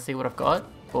pause, can I see what I've got?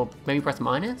 Or maybe press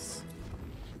minus?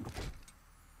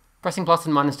 Pressing plus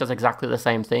and minus does exactly the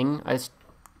same thing.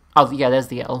 Oh yeah, there's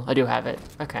the L. I do have it.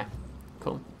 Okay,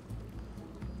 cool.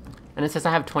 And it says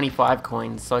I have 25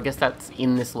 coins, so I guess that's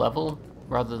in this level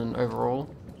rather than overall.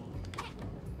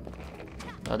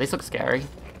 Oh, these look scary.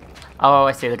 Oh,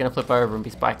 I see. They're gonna flip over and be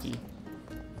spiky.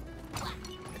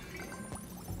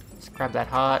 Just grab that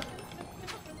heart.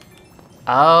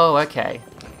 Oh, okay.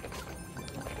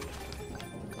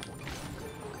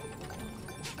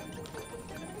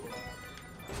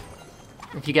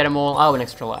 If you get them all, oh, an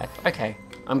extra life. Okay.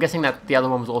 I'm guessing that the other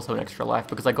one was also an extra life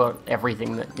because I got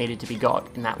everything that needed to be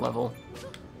got in that level.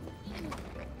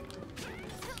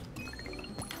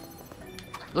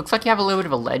 Looks like you have a little bit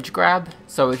of a ledge grab,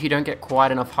 so if you don't get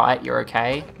quite enough height, you're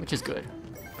okay, which is good.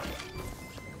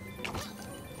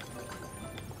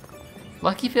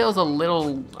 Lucky feels a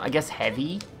little, I guess,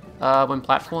 heavy when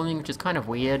platforming, which is kind of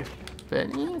weird, but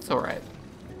it's alright.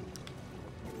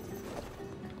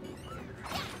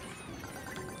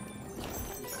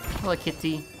 Hello,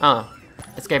 kitty. Oh,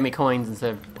 it's gave me coins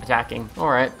instead of attacking.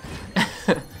 Alright.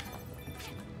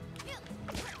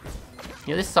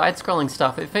 Yeah, this side-scrolling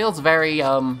stuff, it feels very,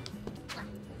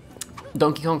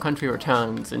 Donkey Kong Country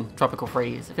Returns and Tropical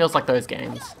Freeze. It feels like those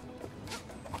games.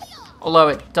 Although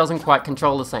it doesn't quite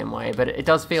control the same way, but it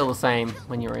does feel the same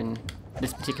when you're in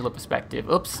this particular perspective.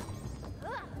 Oops.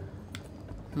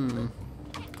 I'm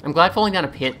glad falling down a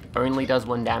pit only does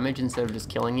 1 damage instead of just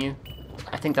killing you.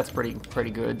 I think that's pretty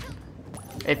good.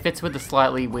 It fits with the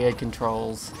slightly weird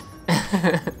controls.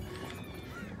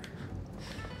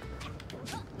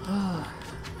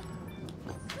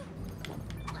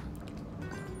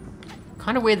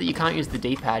 Kind of weird that you can't use the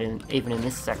D-pad even in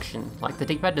this section. Like, the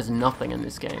D-pad does nothing in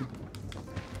this game.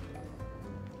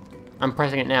 I'm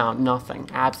pressing it now, nothing.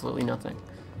 Absolutely nothing.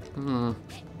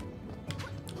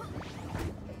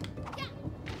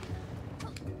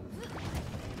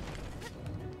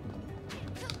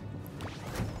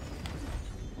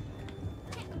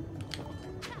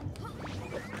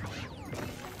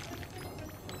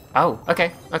 Oh,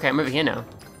 okay. Okay, I'm over here now.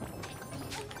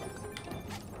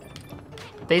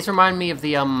 These remind me of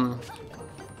the,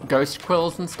 ghost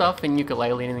quills and stuff in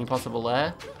Ukulele and Impossible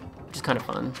Lair, which is kind of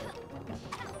fun.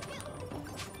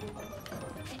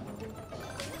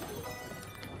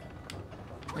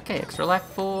 Okay, extra life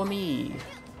for me.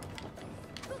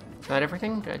 Is that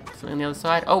everything? Did I do something on the other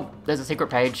side? Oh, there's a secret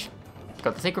page.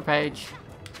 Got the secret page.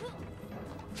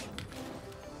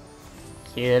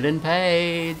 Hidden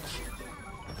page.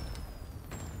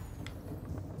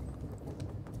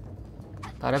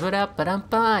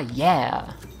 Ba-da-ba-da-ba-dum-ba,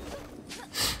 yeah!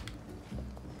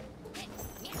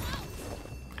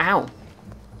 Ow!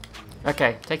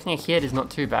 Okay, taking a hit is not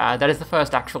too bad. That is the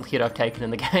first actual hit I've taken in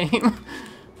the game.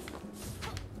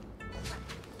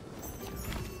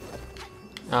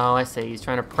 Oh, I see. He's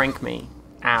trying to prank me.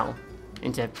 Ow.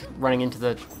 Into running into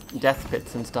the death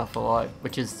pits and stuff a lot,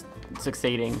 which is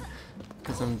succeeding,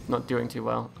 because I'm not doing too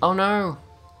well. Oh no!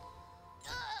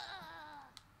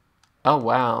 Oh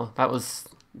wow, that was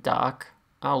dark.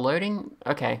 Oh, loading?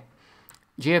 Okay.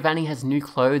 Giovanni has new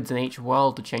clothes in each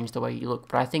world to change the way you look,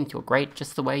 but I think you're great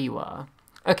just the way you are.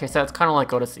 Okay, so it's kind of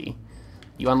like Odyssey.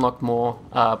 You unlock more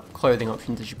clothing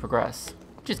options as you progress,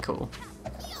 which is cool.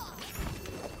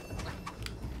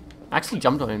 I actually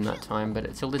jumped on him that time, but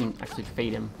it still didn't actually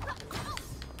defeat him.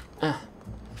 I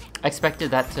expected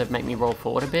that to make me roll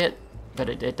forward a bit, but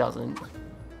it doesn't.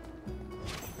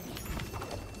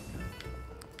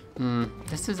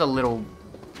 This is a little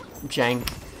jank.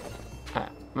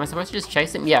 Am I supposed to just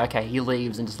chase him? Yeah, okay, he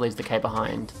leaves and just leaves the K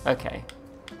behind. Okay.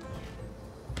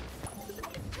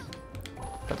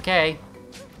 Got the K.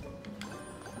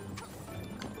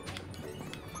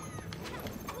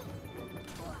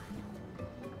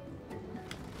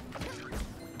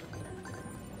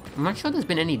 I'm not sure there's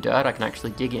been any dirt I can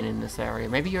actually dig in this area.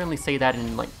 Maybe you only see that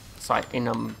in, like,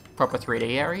 proper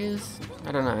 3D areas?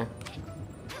 I don't know.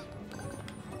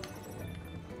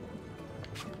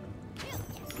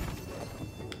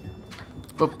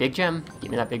 Oh, big gem. Give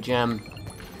me that big gem.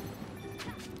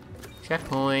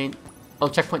 Checkpoint. Oh,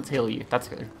 checkpoints heal you. That's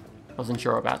good. I wasn't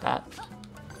sure about that.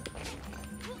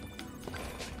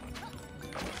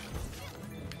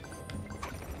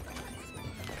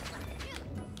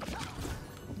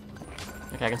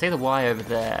 Okay, I can see the Y over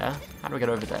there. How do we get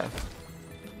over there?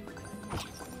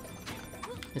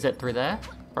 Is it through there?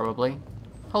 Probably.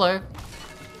 Hello.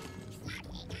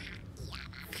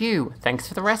 Phew, thanks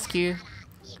for the rescue.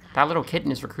 That little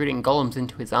kitten is recruiting golems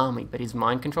into his army, but his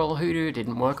mind control hoodoo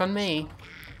didn't work on me.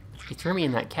 He threw me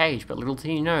in that cage, but little did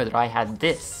he know that I had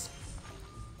this.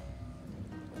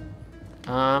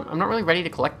 I'm not really ready to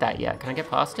collect that yet. Can I get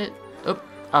past it? Oop.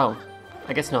 Oh,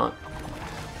 I guess not.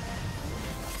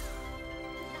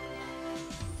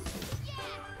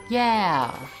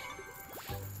 Yeah!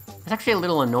 It's actually a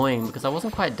little annoying because I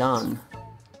wasn't quite done.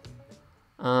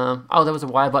 Oh, there was a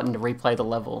Y button to replay the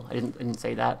level. I didn't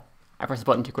see that. I pressed the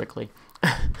button too quickly.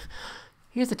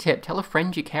 Here's a tip. Tell a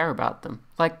friend you care about them.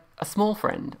 Like, a small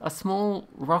friend. A small,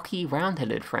 rocky,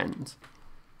 round-headed friend.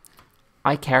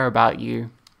 I care about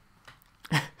you.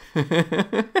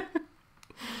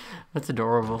 That's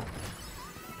adorable.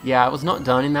 Yeah, I was not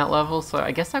done in that level, so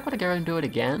I guess I gotta go and do it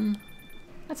again.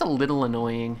 That's a little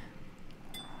annoying.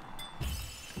 I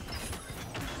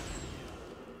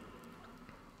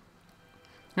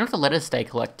don't know if the letters stay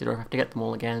collected or if I have to get them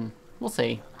all again. We'll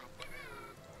see.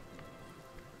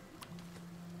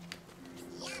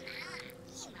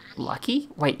 Lucky?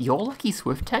 Wait, you're Lucky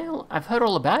Swifttail? I've heard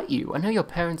all about you. I know your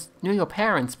parents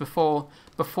before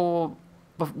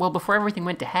everything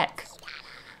went to heck.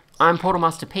 I'm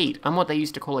Portalmaster Pete. I'm what they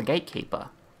used to call a gatekeeper.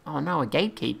 Oh no, a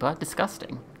gatekeeper?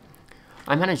 Disgusting.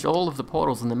 I managed all of the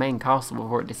portals in the main castle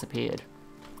before it disappeared.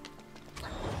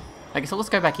 I guess I'll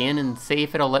just go back in and see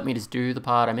if it'll let me just do the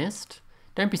part I missed.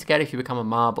 Don't be scared if you become a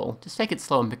marble. Just take it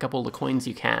slow and pick up all the coins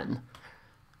you can.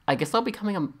 I guess I'll be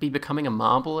becoming a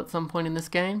marble at some point in this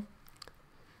game.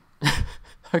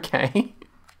 Okay.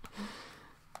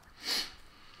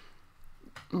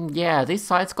 Yeah, these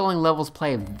side-scrolling levels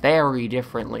play very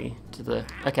differently to the...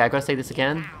 Okay, I gotta say this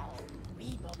again.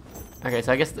 Okay,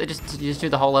 so I guess you just do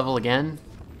the whole level again.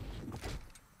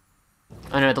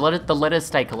 I know, the letters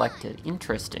stay collected.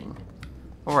 Interesting.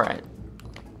 Alright.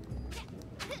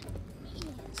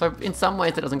 So, in some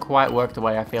ways it doesn't quite work the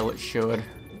way I feel it should.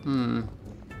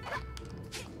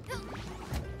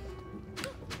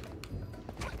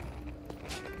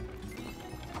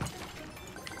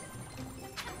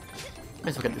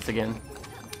 Let's look at this again.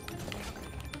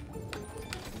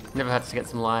 Never hurts to get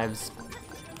some lives.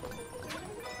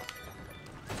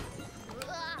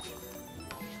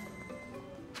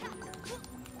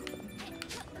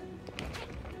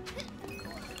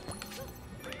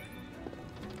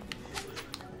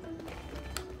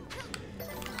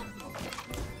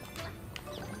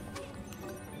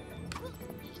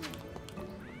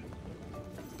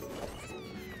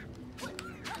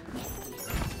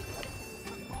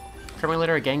 Should my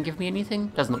letter again give me anything?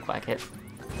 Doesn't look like it.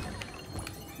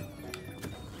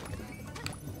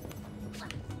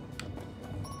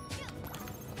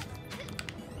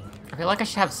 I feel like I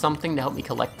should have something to help me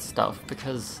collect stuff,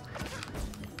 because...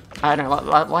 I don't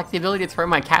know, like the ability to throw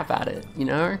my cap at it, you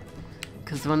know?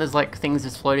 Because when there's like things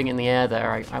just floating in the air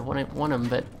there, I want them,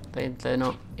 but they're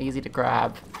not easy to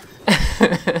grab.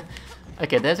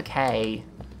 Okay, there's a K,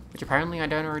 which apparently I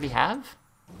don't already have?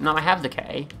 No, I have the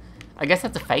K. I guess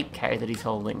that's a fake K that he's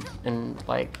holding, and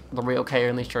like the real K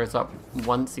only shows up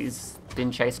once he's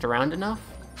been chased around enough.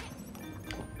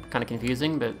 Kind of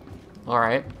confusing, but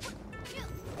alright.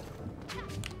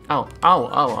 Oh,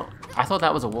 I thought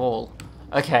that was a wall.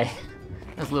 Okay,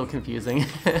 that's a little confusing.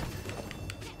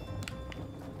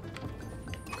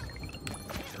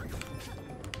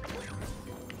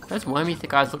 Those wormy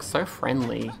guys look so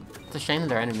friendly. It's a shame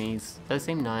they're enemies. Those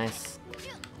seem nice.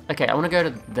 Okay, I want to go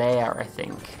to there, I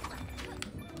think.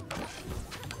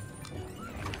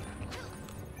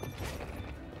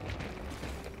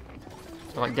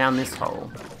 So like down this hole.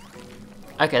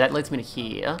 Okay, that leads me to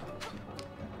here.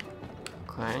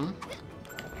 Okay.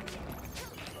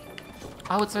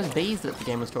 Oh, it's those bees that the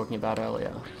game was talking about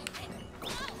earlier.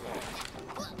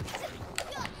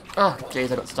 Oh,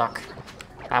 jeez, I got stuck.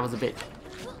 That was a bit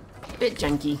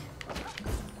janky.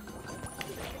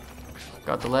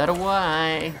 Got the letter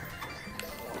Y.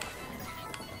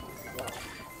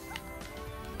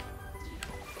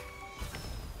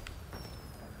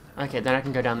 Okay, then I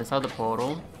can go down this other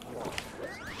portal.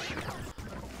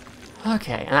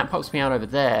 Okay, and that pops me out over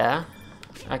there.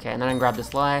 Okay, and then I can grab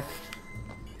this life.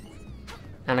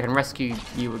 And I can rescue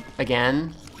you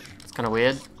again. It's kind of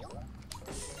weird.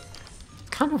 It's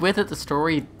kind of weird that the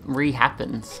story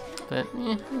re-happens. But,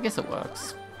 yeah, I guess it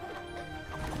works.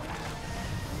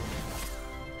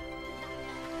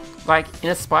 Like, in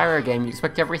a Spyro game, you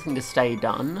expect everything to stay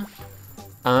done.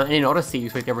 And in Odyssey, you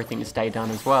expect everything to stay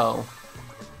done as well.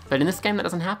 But in this game, that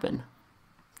doesn't happen.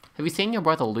 Have you seen your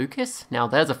brother Lucas? Now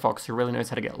there's a fox who really knows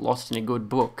how to get lost in a good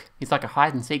book. He's like a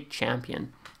hide-and-seek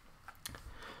champion.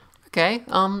 Okay,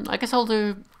 I guess I'll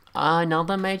do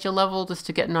another major level just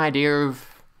to get an idea of...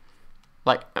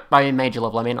 Like, by major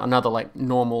level, I mean another, like,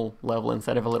 normal level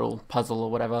instead of a little puzzle or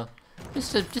whatever.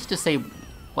 Just to see,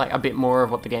 like, a bit more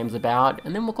of what the game's about,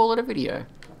 and then we'll call it a video.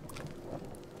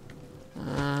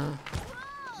 Can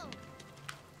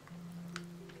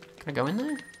I go in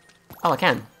there? Oh, I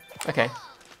can. Okay.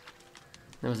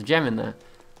 There was a gem in there.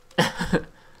 Do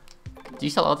you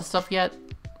sell other stuff yet?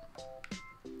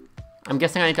 I'm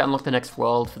guessing I need to unlock the next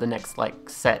world for the next, like,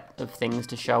 set of things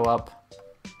to show up.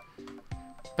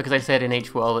 Because they said in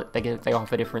each world that they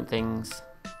offer different things.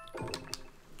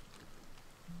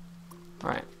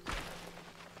 Alright.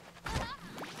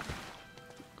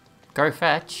 Go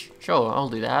fetch. Sure, I'll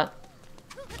do that.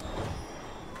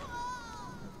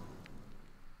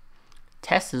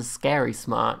 Tess is scary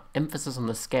smart, emphasis on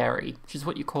the scary, which is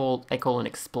what they call an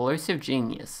explosive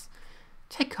genius.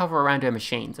 Take cover around her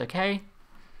machines, okay?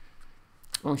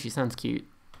 Oh, she sounds cute.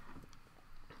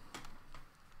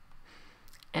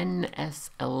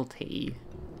 nslt.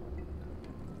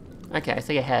 Okay, I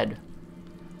see a head.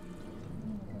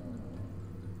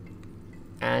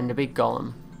 And a big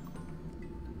golem.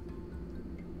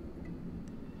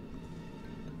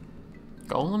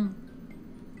 Golem?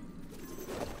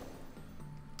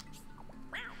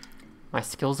 My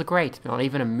skills are great, but not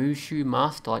even a Mushu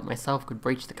master like myself could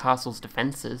breach the castle's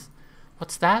defenses.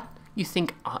 What's that? You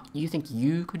think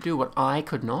you could do what I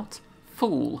could not?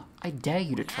 Fool, I dare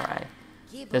you to try.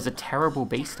 There's a terrible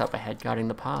beast up ahead guarding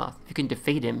the path. If you can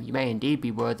defeat him, you may indeed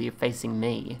be worthy of facing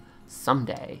me.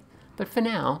 Someday. But for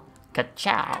now,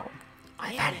 ka-chow!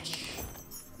 I vanish.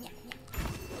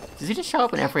 Does he just show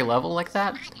up in every level like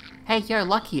that? Hey, yo,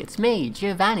 Lucky, it's me,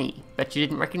 Giovanni. Bet you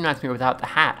didn't recognize me without the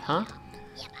hat, huh?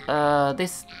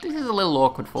 This is a little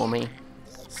awkward for me.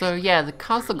 So yeah, the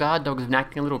castle guard dog's been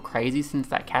acting a little crazy since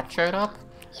that cat showed up.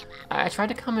 I tried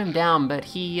to calm him down, but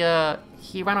he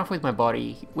ran off with my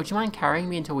body. Would you mind carrying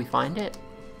me until we find it?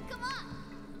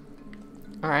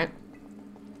 Alright.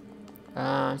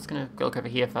 I'm just gonna go look over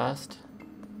here first.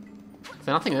 Is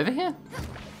there nothing over here?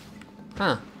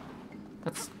 Huh.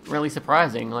 That's really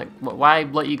surprising. Like, why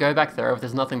let you go back there if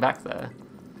there's nothing back there?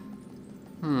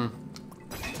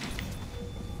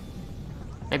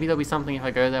 Maybe there'll be something if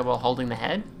I go there while holding the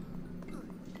head?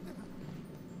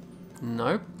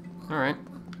 Nope. Alright.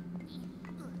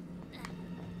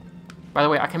 By the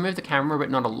way, I can move the camera, but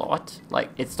not a lot. Like,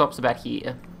 it stops about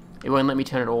here. It won't let me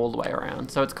turn it all the way around.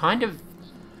 So it's kind of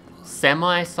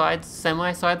semi-side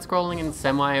scrolling and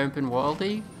semi-open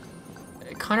worldy.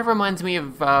 It kind of reminds me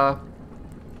of, I've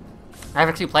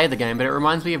actually played the game, but it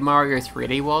reminds me of Mario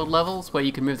 3D World levels, where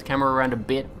you can move the camera around a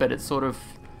bit, but it's sort of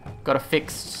got a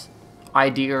fixed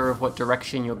idea of what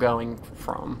direction you're going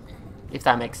from, if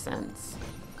that makes sense.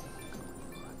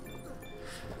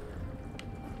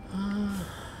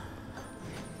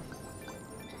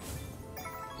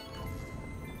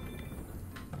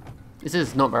 This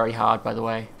is not very hard, by the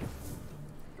way.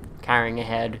 Carrying a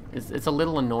head. It's a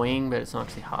little annoying, but it's not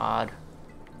actually hard.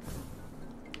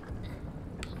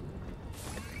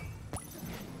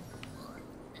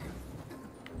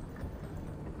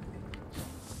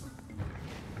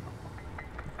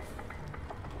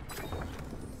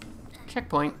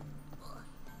 Checkpoint.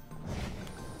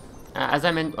 As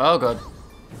I mentioned, oh god.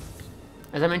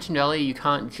 As I mentioned earlier, you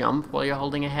can't jump while you're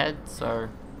holding a head, so...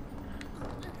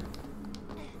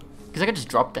 Because I could just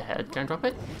drop the head. Can I drop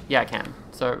it? Yeah, I can.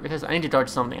 So, because I need to dodge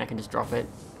something, I can just drop it.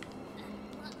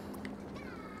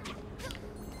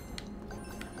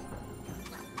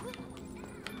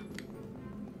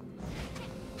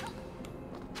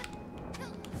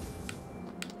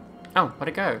 Oh, where'd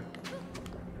it go?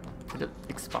 Did it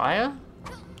expire?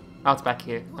 Oh, it's back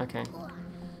here. Okay. Well,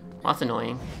 that's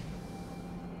annoying.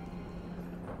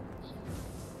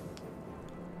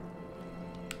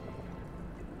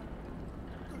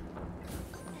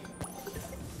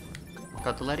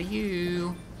 Got the letter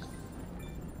U.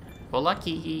 For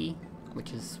Lucky,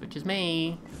 which is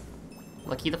me.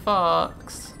 Lucky the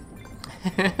Fox.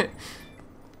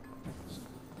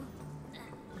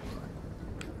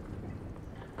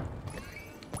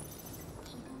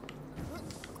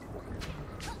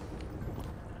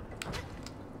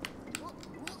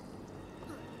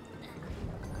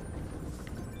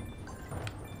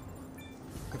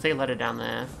 Let's say letter down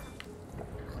there.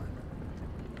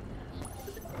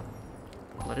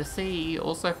 Let us see.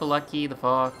 Also for Lucky the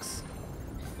Fox.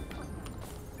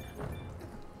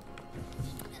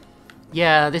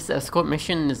 Yeah, this escort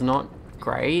mission is not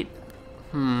great.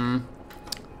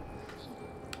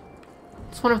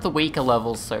 It's one of the weaker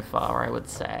levels so far, I would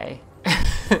say.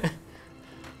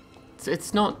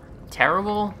 It's not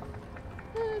terrible.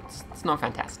 It's not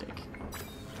fantastic.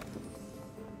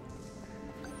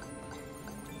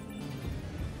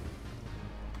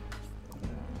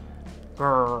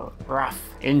 Grr, rough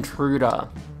intruder.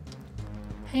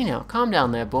 Hey now, calm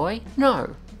down there, boy.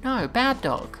 No, bad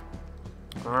dog.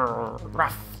 Grr,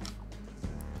 rough.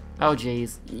 Oh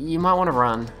jeez, you might want to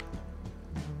run.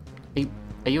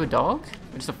 Are you a dog?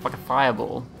 Or just a fucking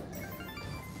fireball?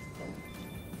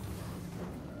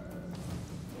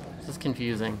 This is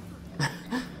confusing.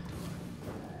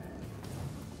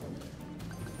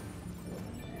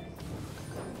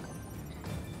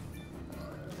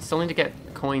 Still need to get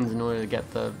coins in order to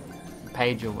get the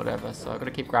page or whatever, so I've got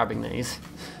to keep grabbing these.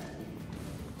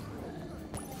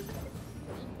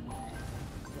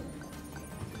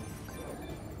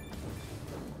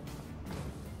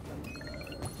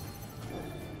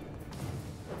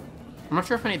 I'm not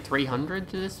sure if I need 300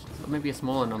 to this, or maybe a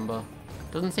smaller number.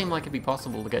 Doesn't seem like it'd be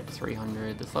possible to get to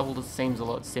 300. This level just seems a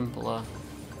lot simpler.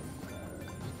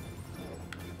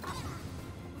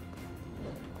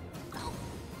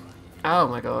 Oh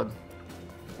my god.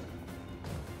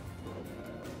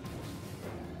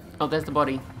 Oh, there's the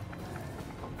body.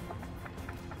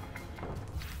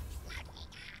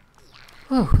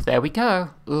 Whew, there we go.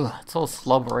 Ugh, it's all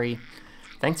slobbery.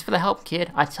 Thanks for the help,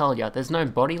 kid. I tell ya, there's no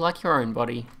body like your own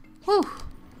body. Whew.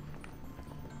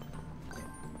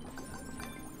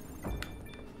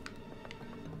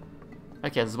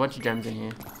 Okay, there's a bunch of gems in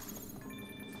here.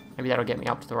 Maybe that'll get me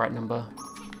up to the right number.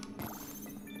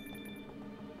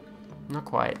 Not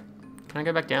quite. Can I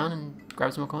go back down and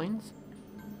grab some more coins?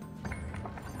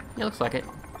 Yeah, looks like it.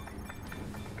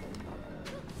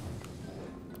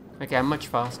 Okay, I'm much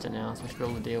faster now, so I should be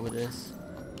able to deal with this.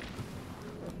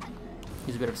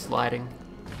 Use a bit of sliding.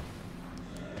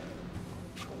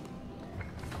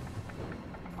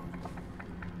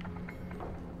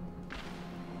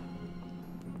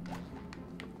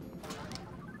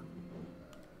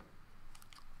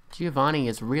 Giovanni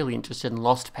is really interested in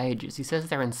lost pages. He says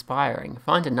they're inspiring.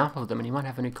 Find enough of them and he might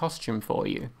have a new costume for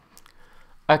you.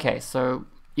 Okay, so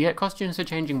you get costumes for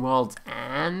changing worlds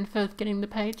and for getting the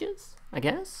pages, I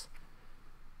guess?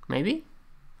 Maybe?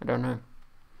 I don't know.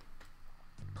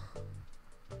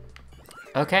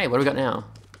 Okay, what do we got now?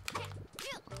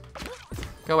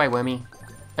 Go away, Wormy.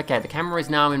 Okay, the camera is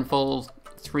now in full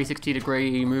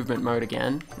 360-degree movement mode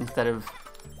again, instead of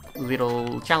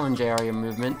little challenge area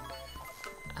movement.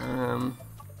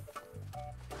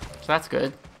 So that's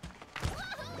good.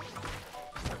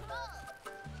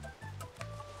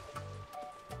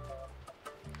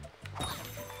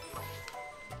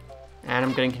 And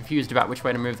I'm getting confused about which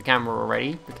way to move the camera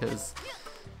already, because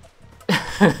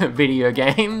video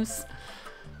games.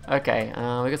 Okay,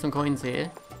 we got some coins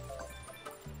here.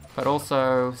 But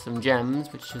also some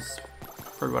gems, which is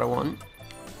probably what I want.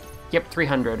 Yep,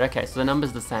 300. Okay, so the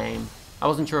number's the same. I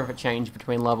wasn't sure if it changed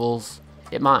between levels.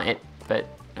 It might, but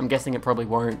I'm guessing it probably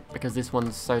won't, because this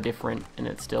one's so different and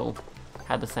it still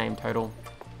had the same total.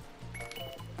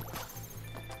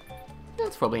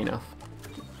 That's probably enough.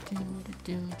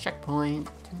 Checkpoint.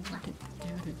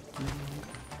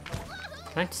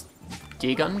 Can I just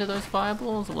dig under those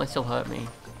fireballs, or will they still hurt me?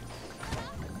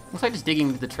 Looks like just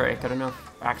digging did the trick. I don't know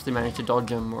if I actually managed to dodge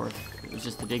them, or if it was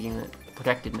just the digging that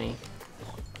protected me.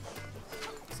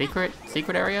 Secret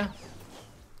area?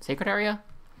 Secret area?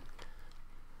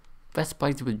 Best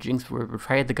buddies with Jinx were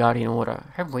betrayed the Guardian Order.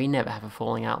 I hope we never have a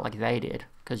falling out like they did,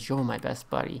 because you're my best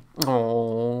buddy.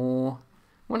 Oh,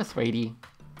 what a sweetie.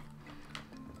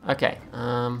 Okay,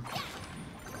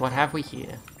 what have we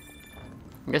here?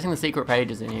 I'm guessing the secret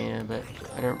page is in here, but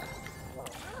I don't...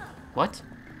 What?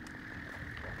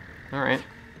 Alright.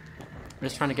 I'm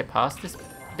just trying to get past this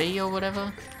bee or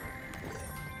whatever.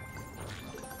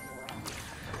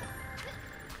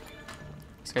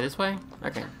 Let's go this way?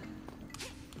 Okay.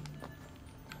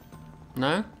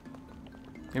 No?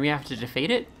 Maybe I have to defeat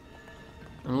it?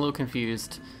 I'm a little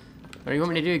confused. What do you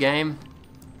want me to do, game?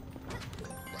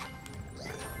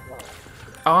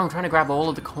 Oh, I'm trying to grab all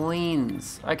of the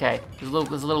coins. Okay, there's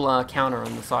a little counter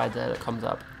on the side there that comes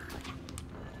up.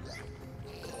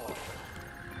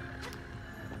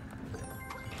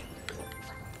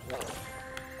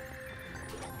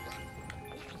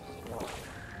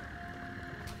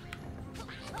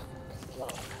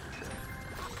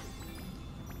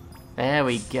 There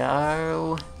we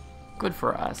go. Good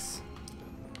for us.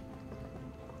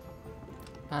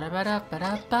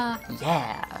 Ba-da-ba-da-ba-da-ba.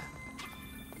 Yeah.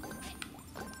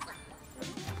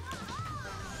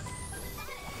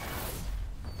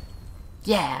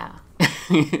 Yeah.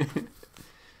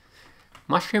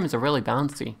 Mushrooms are really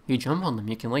bouncy. You jump on them,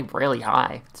 you can leap really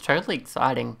high. It's totally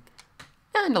exciting.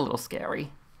 And a little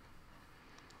scary.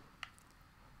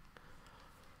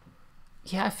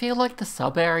 Yeah, I feel like the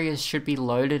sub-areas should be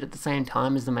loaded at the same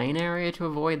time as the main area to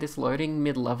avoid this loading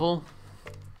mid-level.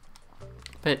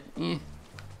 But, yeah.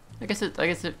 I guess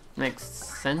it makes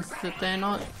sense that they're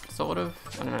not, sort of.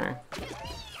 I don't know.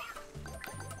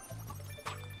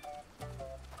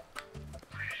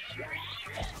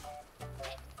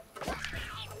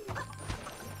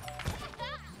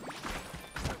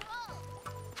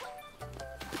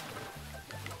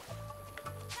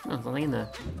 Oh, there's something in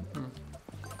there.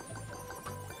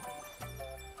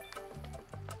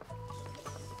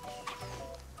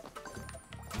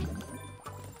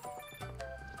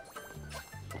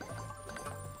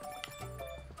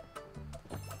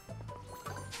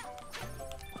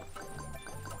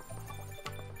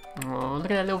 Oh, look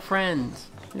at that little friend.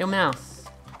 Little mouse.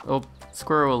 Or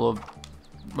squirrel, or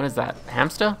what is that?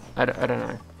 Hamster? I don't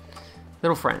know.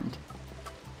 Little friend.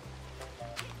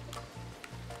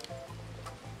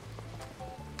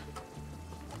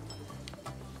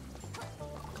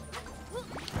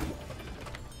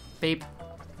 Beep.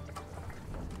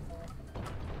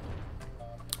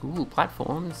 Ooh,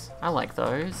 platforms. I like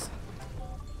those.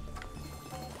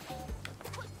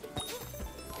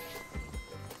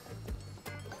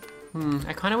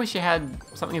 I kind of wish you had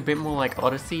something a bit more like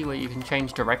Odyssey, where you can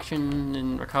change direction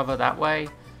and recover that way,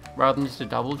 rather than just a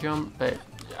double jump, but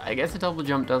I guess a double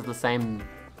jump does the same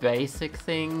basic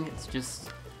thing, it's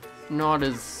just not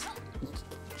as,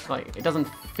 like, it doesn't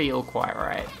feel quite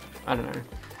right. I don't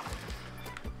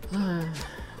know.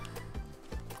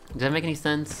 Does that make any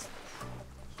sense?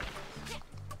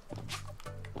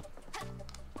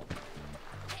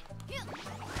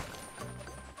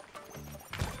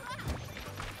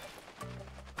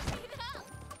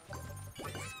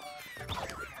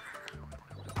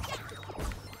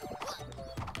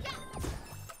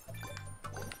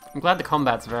 I'm glad the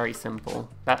combat's very simple.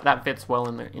 That fits well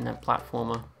in a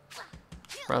platformer,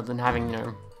 rather than having, you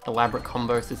know, elaborate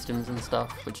combo systems and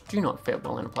stuff, which do not fit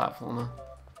well in a platformer.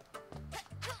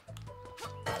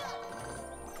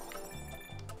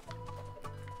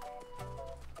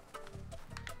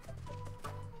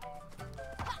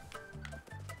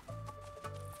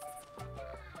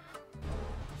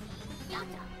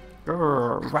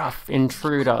 Grr, rough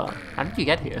intruder. How did you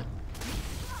get here?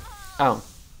 Oh.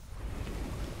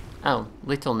 Oh,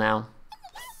 little now.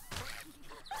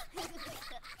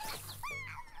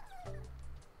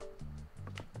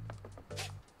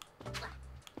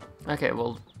 Okay,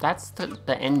 well, that's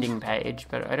the ending page,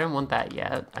 but I don't want that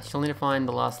yet. I still need to find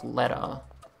the last letter.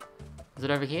 Is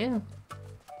it over here?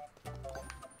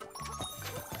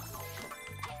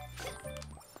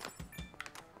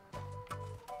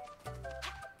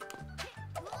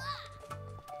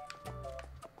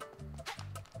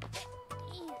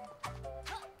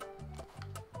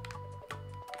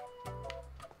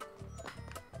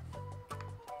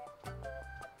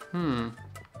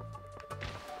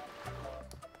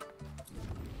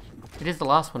 It is the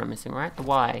last one I'm missing, right? The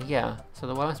Y, yeah. So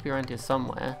the Y must be around here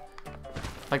somewhere.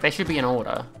 Like, they should be in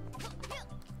order.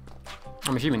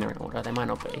 I'm assuming they're in order, they might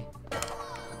not be.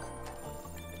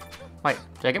 Wait,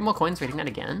 did I get more coins reading that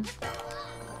again?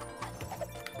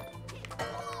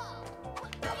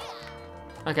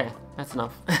 Okay, that's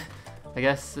enough. I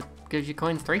guess it gives you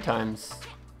coins 3 times.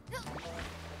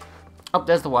 Oh,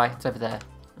 there's the Y, it's over there.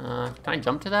 Can I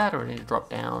jump to that, or do I need to drop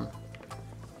down?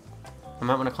 I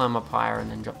might want to climb up higher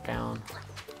and then drop down.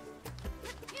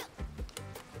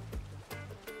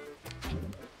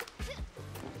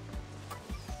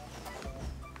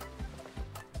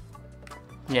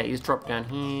 Yeah, you just drop down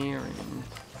here and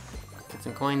get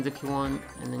some coins if you want,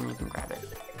 and then you can grab it.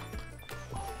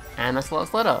 And that's the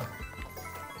last letter.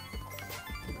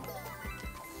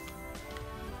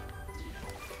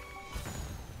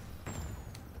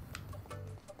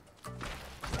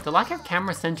 The lack of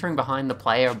camera centering behind the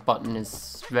player button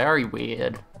is very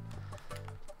weird.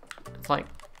 It's like,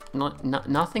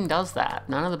 nothing does that.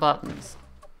 None of the buttons.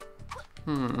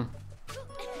 Hmm.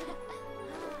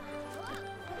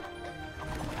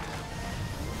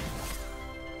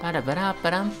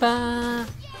 Ba-da-ba-da-ba-dum-ba.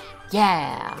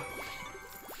 Yeah!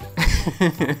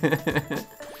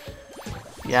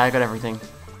 Yeah, I got everything.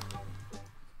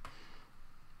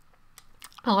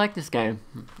 I like this game.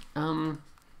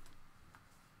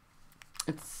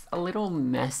 It's a little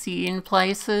messy in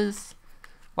places.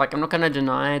 Like, I'm not gonna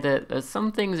deny that there's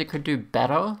some things it could do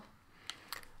better.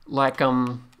 Like,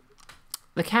 the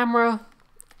camera,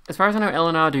 as far as I know,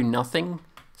 L&R do nothing.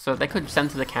 So they could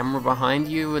center the camera behind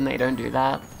you and they don't do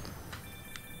that.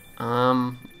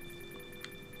 Oh,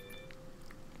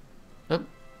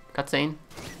 cutscene.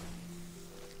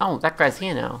 Oh, that guy's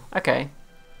here now. Okay.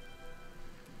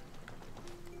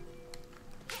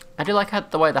 I do like how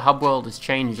the way the hub world is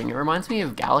changing. It reminds me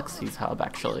of Galaxy's hub,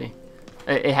 actually.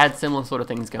 It had similar sort of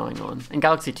things going on. And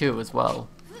Galaxy 2 as well.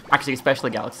 Actually, especially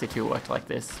Galaxy 2 worked like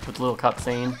this, with a little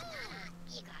cutscene.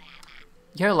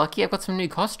 Yo, Lucky, I've got some new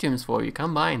costumes for you.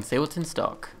 Come by and see what's in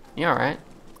stock. You alright?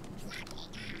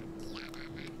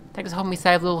 Thanks for helping me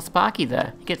save little Sparky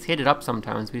there. He gets heated up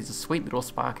sometimes, but he's a sweet little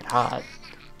spark at heart.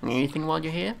 Need anything while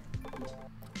you're here?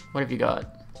 What have you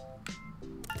got?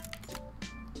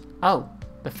 Oh,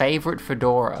 the favorite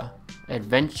fedora.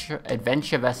 Adventure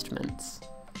vestments.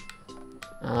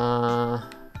 No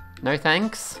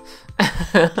thanks.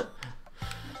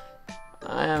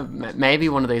 Maybe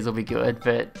one of these will be good,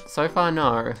 but so far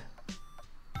no.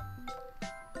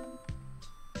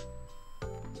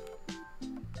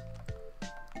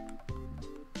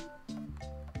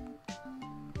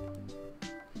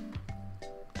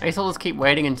 I guess I'll just keep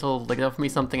waiting until they offer me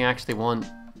something I actually want.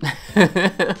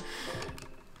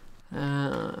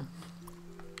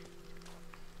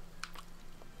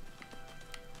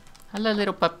 Hello,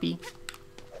 little puppy.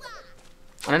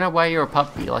 I don't know why you're a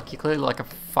puppy. Like, you're clearly like a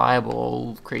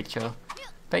fireball creature,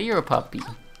 but you're a puppy.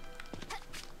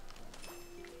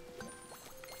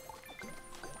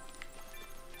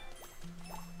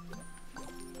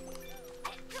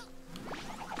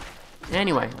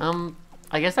 Anyway,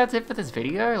 I guess that's it for this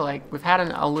video. Like, we've had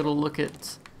a little look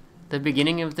at the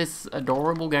beginning of this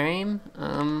adorable game.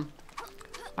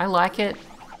 I like it.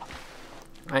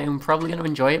 I am probably going to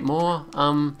enjoy it more.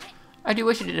 I do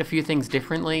wish it did a few things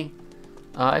differently.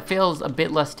 It feels a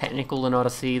bit less technical than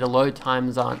Odyssey. The load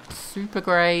times aren't super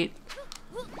great.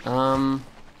 And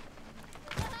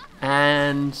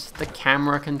the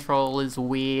camera control is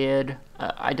weird.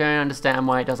 I don't understand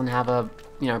why it doesn't have a,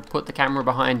 you know, put the camera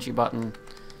behind you button.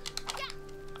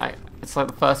 It's like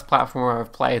the first platformer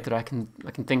I've played that I can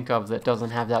think of that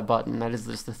doesn't have that button. That is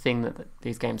just the thing that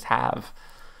these games have.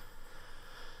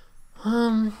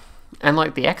 And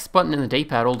like the X button and the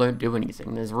D-pad all don't do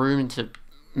anything. There's room to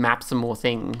map some more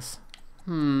things.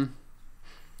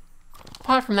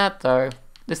 Apart from that though,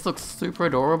 this looks super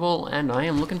adorable and I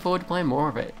am looking forward to playing more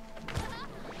of it.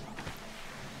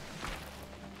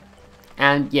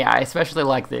 And yeah, I especially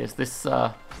like this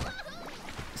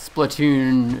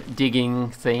Splatoon digging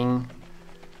thing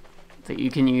that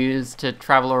you can use to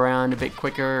travel around a bit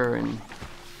quicker and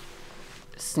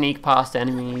sneak past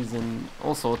enemies and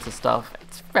all sorts of stuff.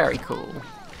 It's very cool.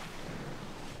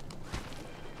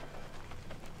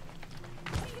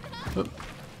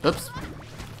 Oops.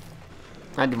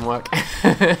 That didn't work.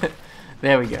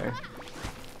 There we go.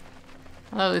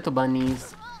 Hello, little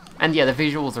bunnies. And yeah, the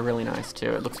visuals are really nice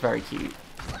too. It looks very cute.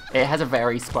 It has a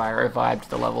very Spyro vibe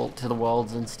to the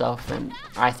worlds and stuff, and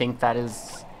I think that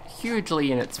is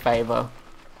hugely in its favor.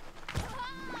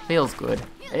 Feels good.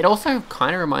 It also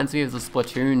kind of reminds me of the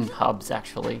Splatoon hubs,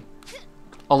 actually.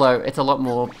 Although it's a lot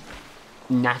more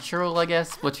natural, I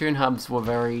guess. Splatoon hubs were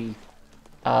very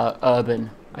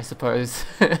urban, I suppose.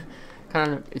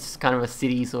 It's kind of a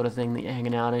city sort of thing that you're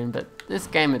hanging out in, but this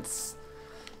game, it's,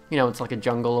 you know, it's like a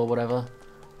jungle or whatever.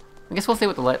 I guess we'll see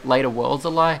what the later worlds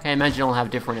are like. I imagine it'll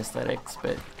have different aesthetics,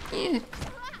 but yeah.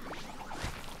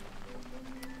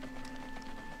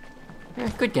 Yeah,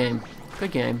 good game.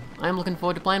 Good game. I am looking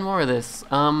forward to playing more of this.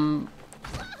 I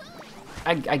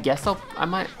guess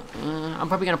I'm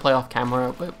probably gonna play off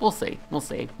camera, but we'll see. We'll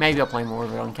see. Maybe I'll play more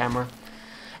of it on camera.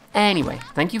 Anyway,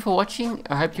 thank you for watching.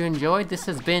 I hope you enjoyed. This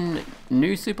has been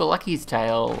New Super Lucky's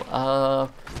Tale.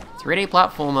 3D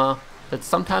platformer that's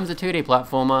sometimes a 2D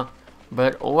platformer,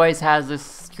 but always has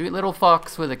this cute little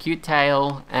fox with a cute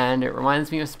tail, and it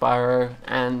reminds me of Spyro,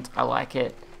 and I like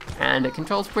it, and it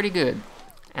controls pretty good.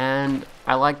 And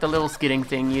I like the little skidding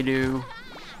thing you do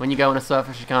when you go on a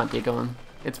surface you can't dig on.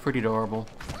 It's pretty adorable.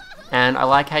 And I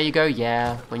like how you go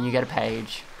yeah when you get a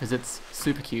page, because it's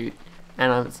super cute.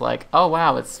 And it's like, oh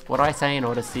wow, it's what I say in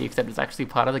Odyssey, except it's actually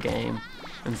part of the game.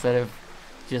 instead of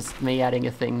just me adding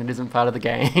a thing that isn't part of the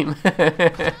game.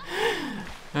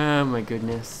 Oh my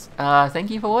goodness. Thank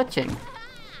you for watching.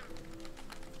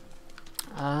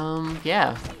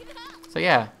 Yeah. So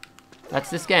yeah, that's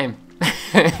this game.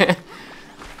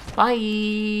 Bye!